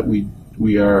sure that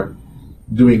we are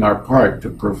doing our part to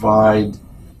provide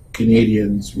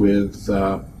Canadians with,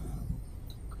 on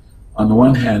the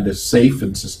one hand, a safe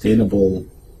and sustainable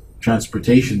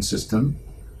transportation system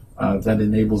that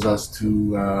enables us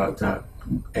to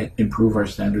improve our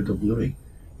standard of living,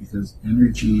 because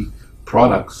energy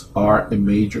products are a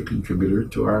major contributor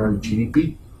to our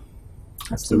GDP.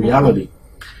 That's the reality,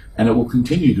 and it will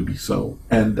continue to be so.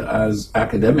 And as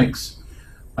academics,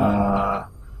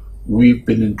 we've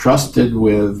been entrusted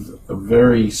with a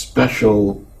very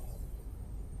special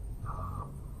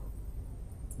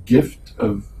gift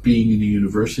of being in a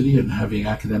university and having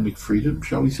academic freedom,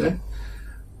 shall we say.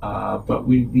 But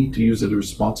we need to use it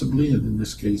responsibly, and in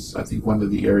this case, I think one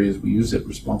of the areas we use it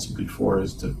responsibly for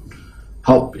is to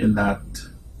help in that,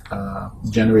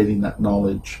 generating that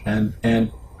knowledge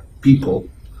and people,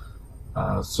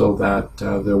 so that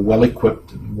they're well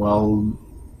equipped and well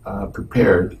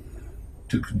prepared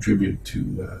to contribute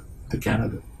to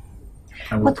Canada.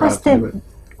 And we're proud to do it.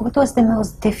 What was the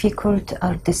most difficult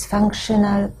or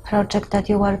dysfunctional project that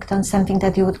you worked on, something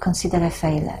that you would consider a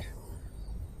failure?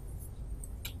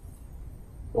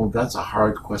 Oh, that's a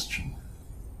hard question.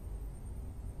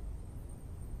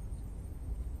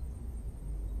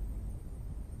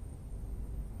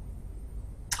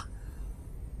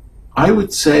 I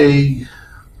would say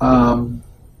the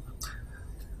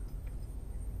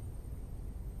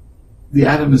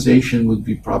atomization would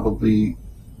be probably,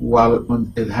 while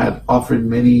it had offered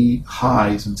many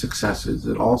highs and successes,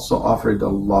 it also offered a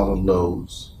lot of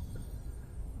lows.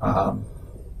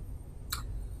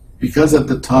 Because at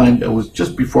the time, it was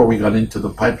just before we got into the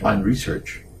pipeline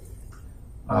research,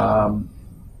 I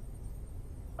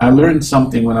learned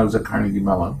something when I was at Carnegie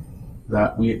Mellon,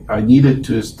 that I needed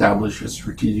to establish a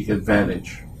strategic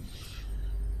advantage.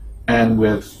 And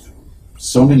with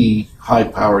so many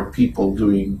high-powered people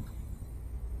doing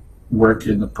work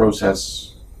in the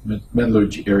process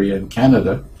metallurgy area in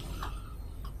Canada,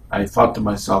 I thought to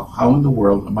myself, how in the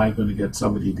world am I going to get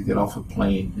somebody to get off a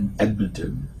plane in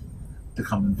Edmonton to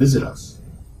come and visit us?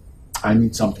 I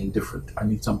need something different. I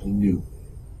need something new.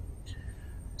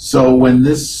 So when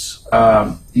this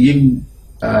Ding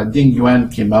Yuan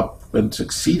came up and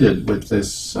succeeded with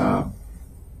this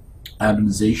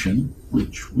atomization,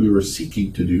 which we were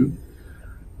seeking to do,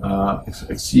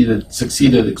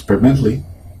 succeeded experimentally,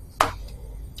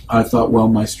 I thought, well,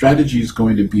 my strategy is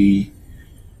going to be,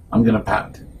 I'm going to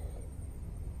patent it.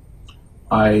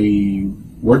 I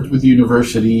worked with the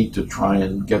university to try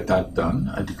and get that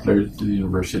done. I declared it to the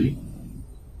university.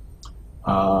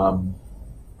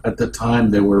 At the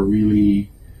time, they were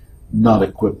really not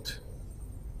equipped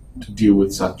to deal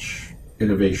with such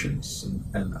innovations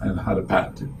and how to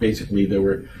patent it. Basically, they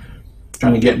were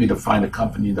trying to get me to find a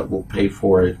company that will pay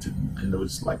for it, and it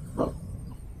was like, look,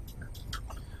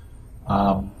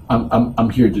 I'm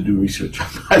here to do research.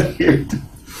 I'm not here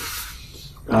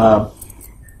to.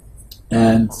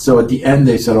 And so at the end,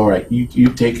 they said, all right, you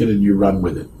take it and you run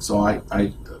with it. So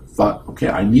I thought, okay,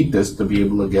 I need this to be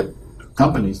able to get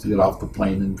companies to get off the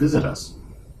plane and visit us.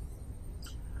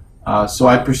 So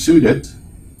I pursued it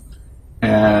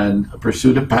and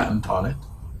pursued a patent on it.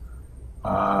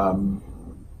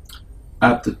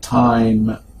 At the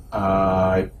time,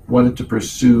 I wanted to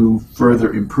pursue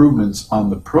further improvements on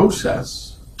the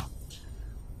process.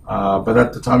 But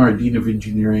at the time, our Dean of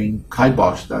Engineering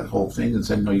kiboshed that whole thing and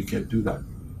said, no, you can't do that.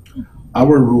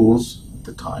 Our rules at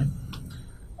the time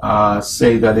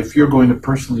say that if you're going to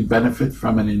personally benefit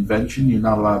from an invention, you're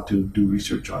not allowed to do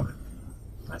research on it.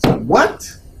 I said,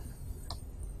 what?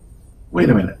 Wait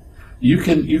a minute. You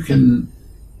can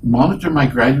monitor my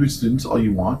graduate students all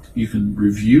you want. You can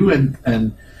review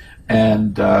and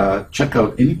check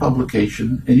out any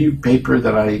publication, any paper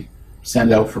that I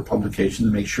send out for publication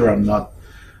to make sure I'm not,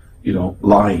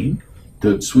 lying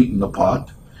to sweeten the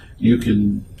pot. You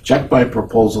can check my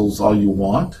proposals all you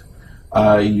want.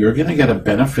 You're going to get a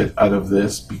benefit out of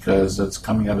this because it's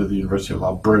coming out of the University of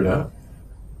Alberta.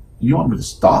 You want me to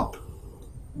stop?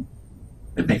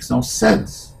 It makes no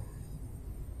sense.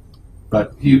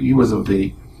 But he was of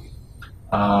the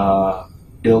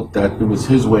ilk that it was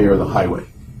his way or the highway.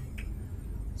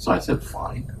 So I said,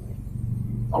 fine.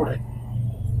 All right.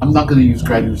 I'm not going to use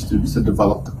graduate students to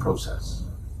develop the process.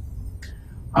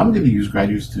 I'm going to use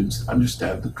graduate students to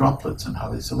understand the droplets and how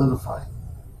they solidify.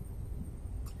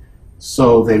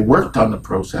 So they worked on the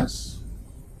process.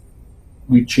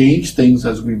 We changed things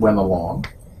as we went along.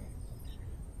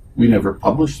 We never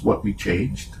published what we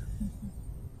changed,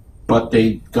 but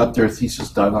they got their thesis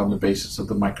done on the basis of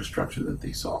the microstructure that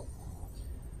they saw.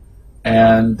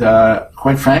 And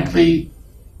quite frankly,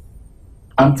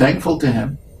 I'm thankful to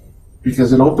him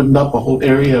because it opened up a whole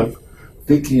area of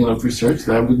thinking of research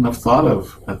that I wouldn't have thought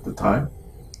of at the time,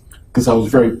 because I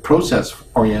was very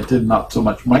process-oriented, not so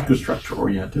much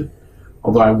microstructure-oriented,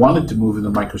 although I wanted to move in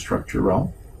the microstructure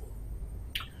realm.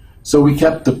 So we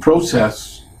kept the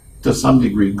process to some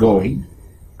degree going,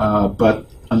 but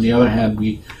on the other hand,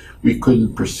 we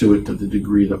couldn't pursue it to the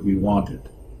degree that we wanted.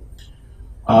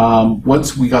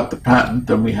 Once we got the patent,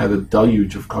 then we had a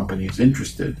deluge of companies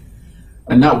interested,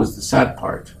 and that was the sad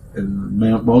part. And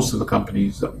most of the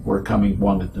companies that were coming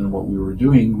wanted to know what we were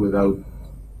doing without,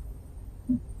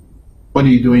 what are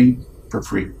you doing for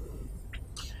free?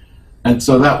 And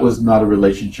so that was not a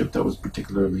relationship that was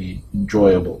particularly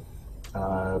enjoyable,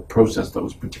 process that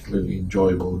was particularly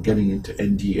enjoyable, getting into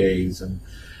NDAs, and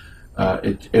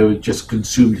it just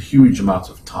consumed huge amounts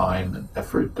of time and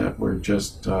effort that were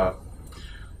just,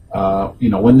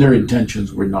 when their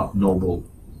intentions were not noble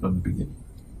from the beginning,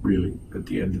 really, at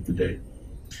the end of the day.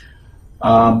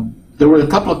 There were a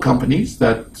couple of companies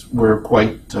that were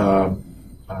quite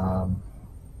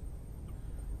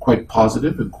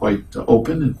positive and quite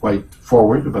open and quite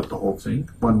forward about the whole thing.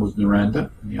 One was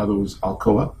Noranda, and the other was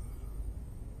Alcoa.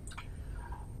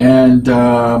 And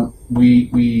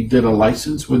we did a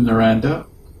license with Noranda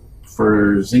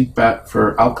for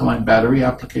for alkaline battery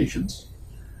applications.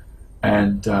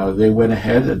 And they went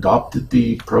ahead, adopted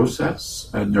the process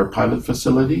and their pilot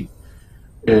facility.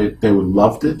 They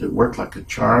loved it. It worked like a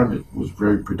charm. It was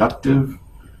very productive.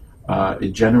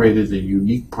 It generated a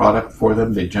unique product for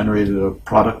them. They generated a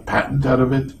product patent out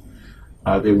of it.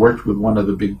 They worked with one of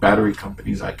the big battery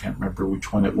companies, I can't remember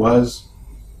which one it was,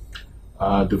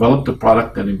 developed a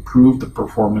product that improved the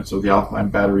performance of the alkaline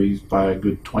batteries by a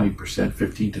good 20%,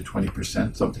 15 to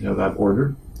 20%, something of that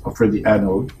order, for the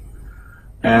anode.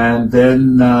 And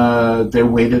then they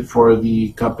waited for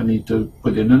the company to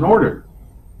put in an order.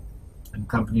 And the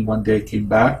company one day came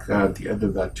back at the end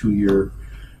of that 2-year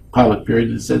pilot period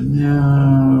and said,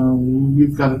 no,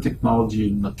 we've got a technology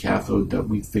in the cathode that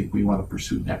we think we want to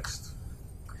pursue next.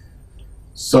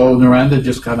 So Noranda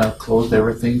just kind of closed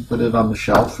everything, put it on the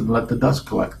shelf, and let the dust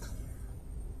collect.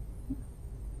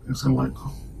 And so I'm like,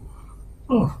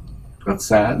 oh, that's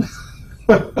sad.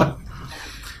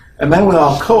 And then with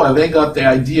Alcoa, they got the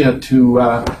idea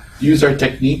to use our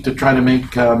technique to try to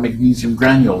make magnesium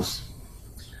granules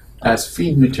as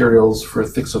feed materials for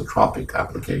thixotropic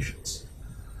applications.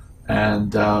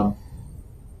 And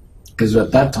because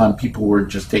at that time people were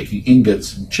just taking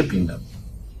ingots and chipping them,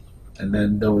 and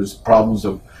then there was problems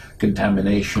of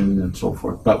contamination and so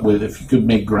forth. But if you could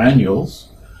make granules,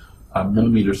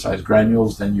 millimeter-sized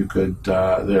granules, then you could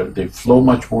they flow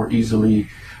much more easily.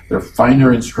 They're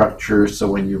finer in structure,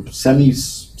 so when you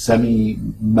semi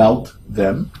melt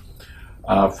them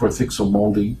for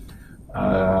thixomolding,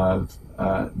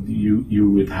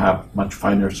 you would have much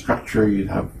finer structure, you'd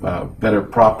have better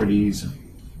properties, and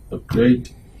look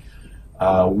great.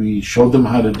 We showed them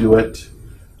how to do it.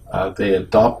 They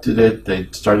adopted it. They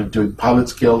started doing pilot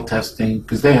scale testing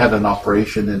because they had an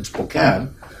operation in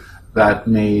Spokane that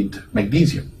made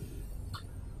magnesium.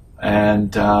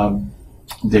 And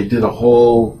they did a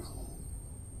whole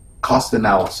cost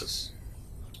analysis.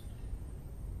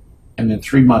 And in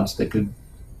 3 months they could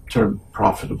turn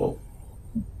profitable,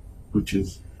 which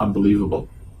is unbelievable.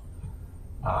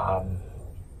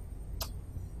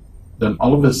 Then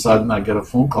all of a sudden I get a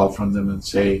phone call from them and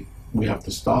say, we have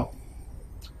to stop.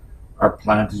 Our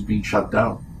plant is being shut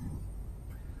down.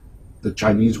 The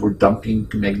Chinese were dumping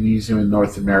magnesium in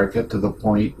North America to the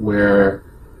point where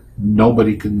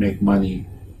nobody could make money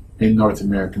in North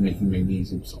America making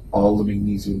magnesium. So all the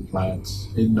magnesium plants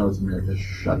in North America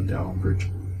shut down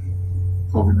virtually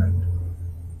overnight.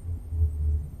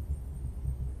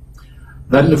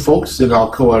 Then the folks at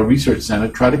Alcoa Research Center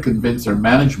try to convince their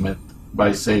management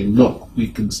by saying, look, we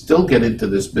can still get into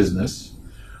this business.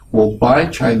 We'll buy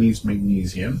Chinese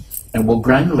magnesium and we'll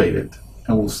granulate it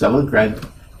and we'll sell it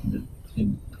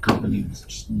in companies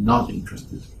just not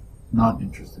interested.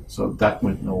 So that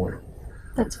went nowhere.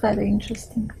 That's very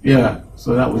interesting. Yeah,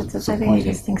 so that was That's a very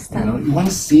interesting stuff. You want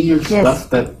to see your stuff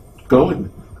that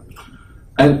going.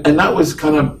 And that was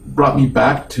kind of brought me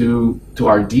back to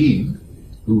our dean,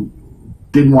 who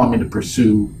didn't want me to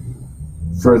pursue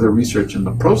further research in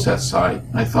the process side.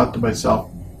 I thought to myself,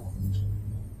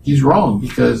 he's wrong,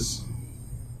 because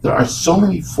there are so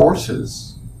many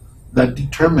forces that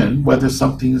determine whether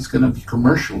something is going to be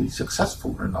commercially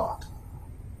successful or not.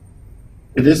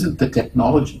 It isn't the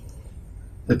technology.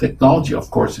 The technology, of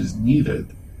course, is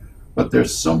needed, but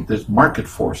there's market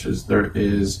forces, there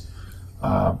is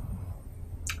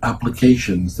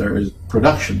applications, there is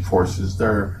production forces,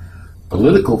 there are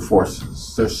political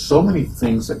forces. There's so many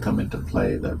things that come into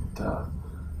play that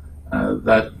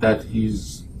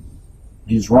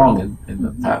he's wrong in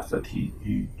the path that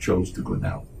he chose to go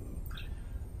down.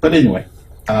 But anyway.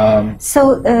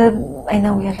 So I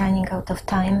know we are running out of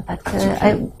time, but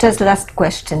okay. Just last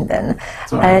question then.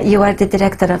 You are the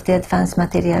director of the Advanced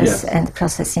Materials and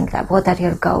Processing Lab. What are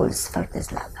your goals for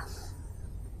this lab?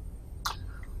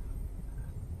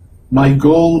 My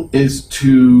goal is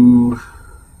to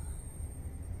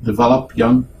develop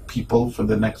young people for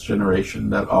the next generation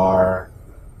that are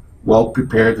well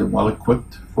prepared and well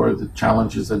equipped for the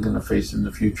challenges they're going to face in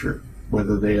the future,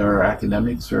 whether they are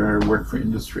academics or work for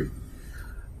industry.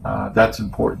 That's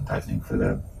important, I think, for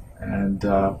them. And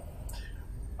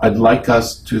I'd like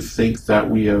us to think that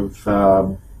we have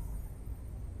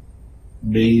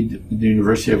made the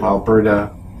University of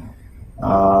Alberta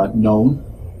known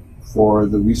for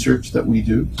the research that we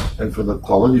do and for the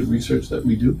quality of research that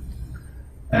we do.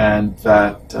 And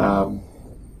that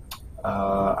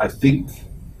I think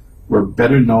we're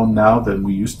better known now than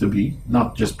we used to be,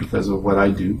 not just because of what I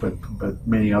do, but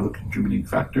many other contributing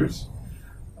factors.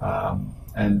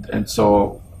 And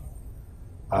so,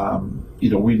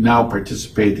 we now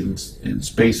participate in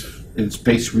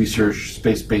space research,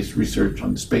 space-based research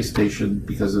on the space station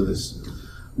because of this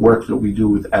work that we do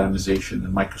with atomization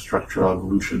and microstructural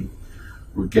evolution.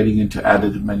 We're getting into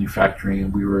additive manufacturing,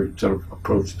 and we were sort of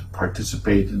approached to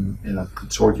participate in a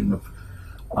consortium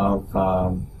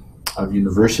of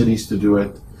universities to do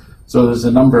it. So there's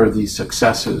a number of these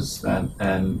successes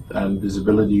and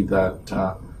visibility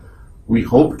that we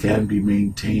hope can be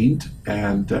maintained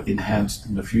and enhanced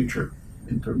in the future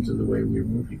in terms of the way we're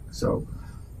moving. So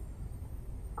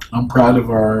I'm proud of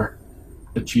our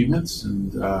achievements,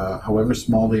 and however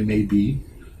small they may be,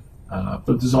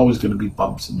 but there's always going to be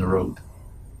bumps in the road.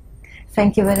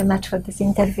 Thank you very much for this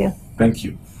interview. Thank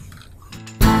you.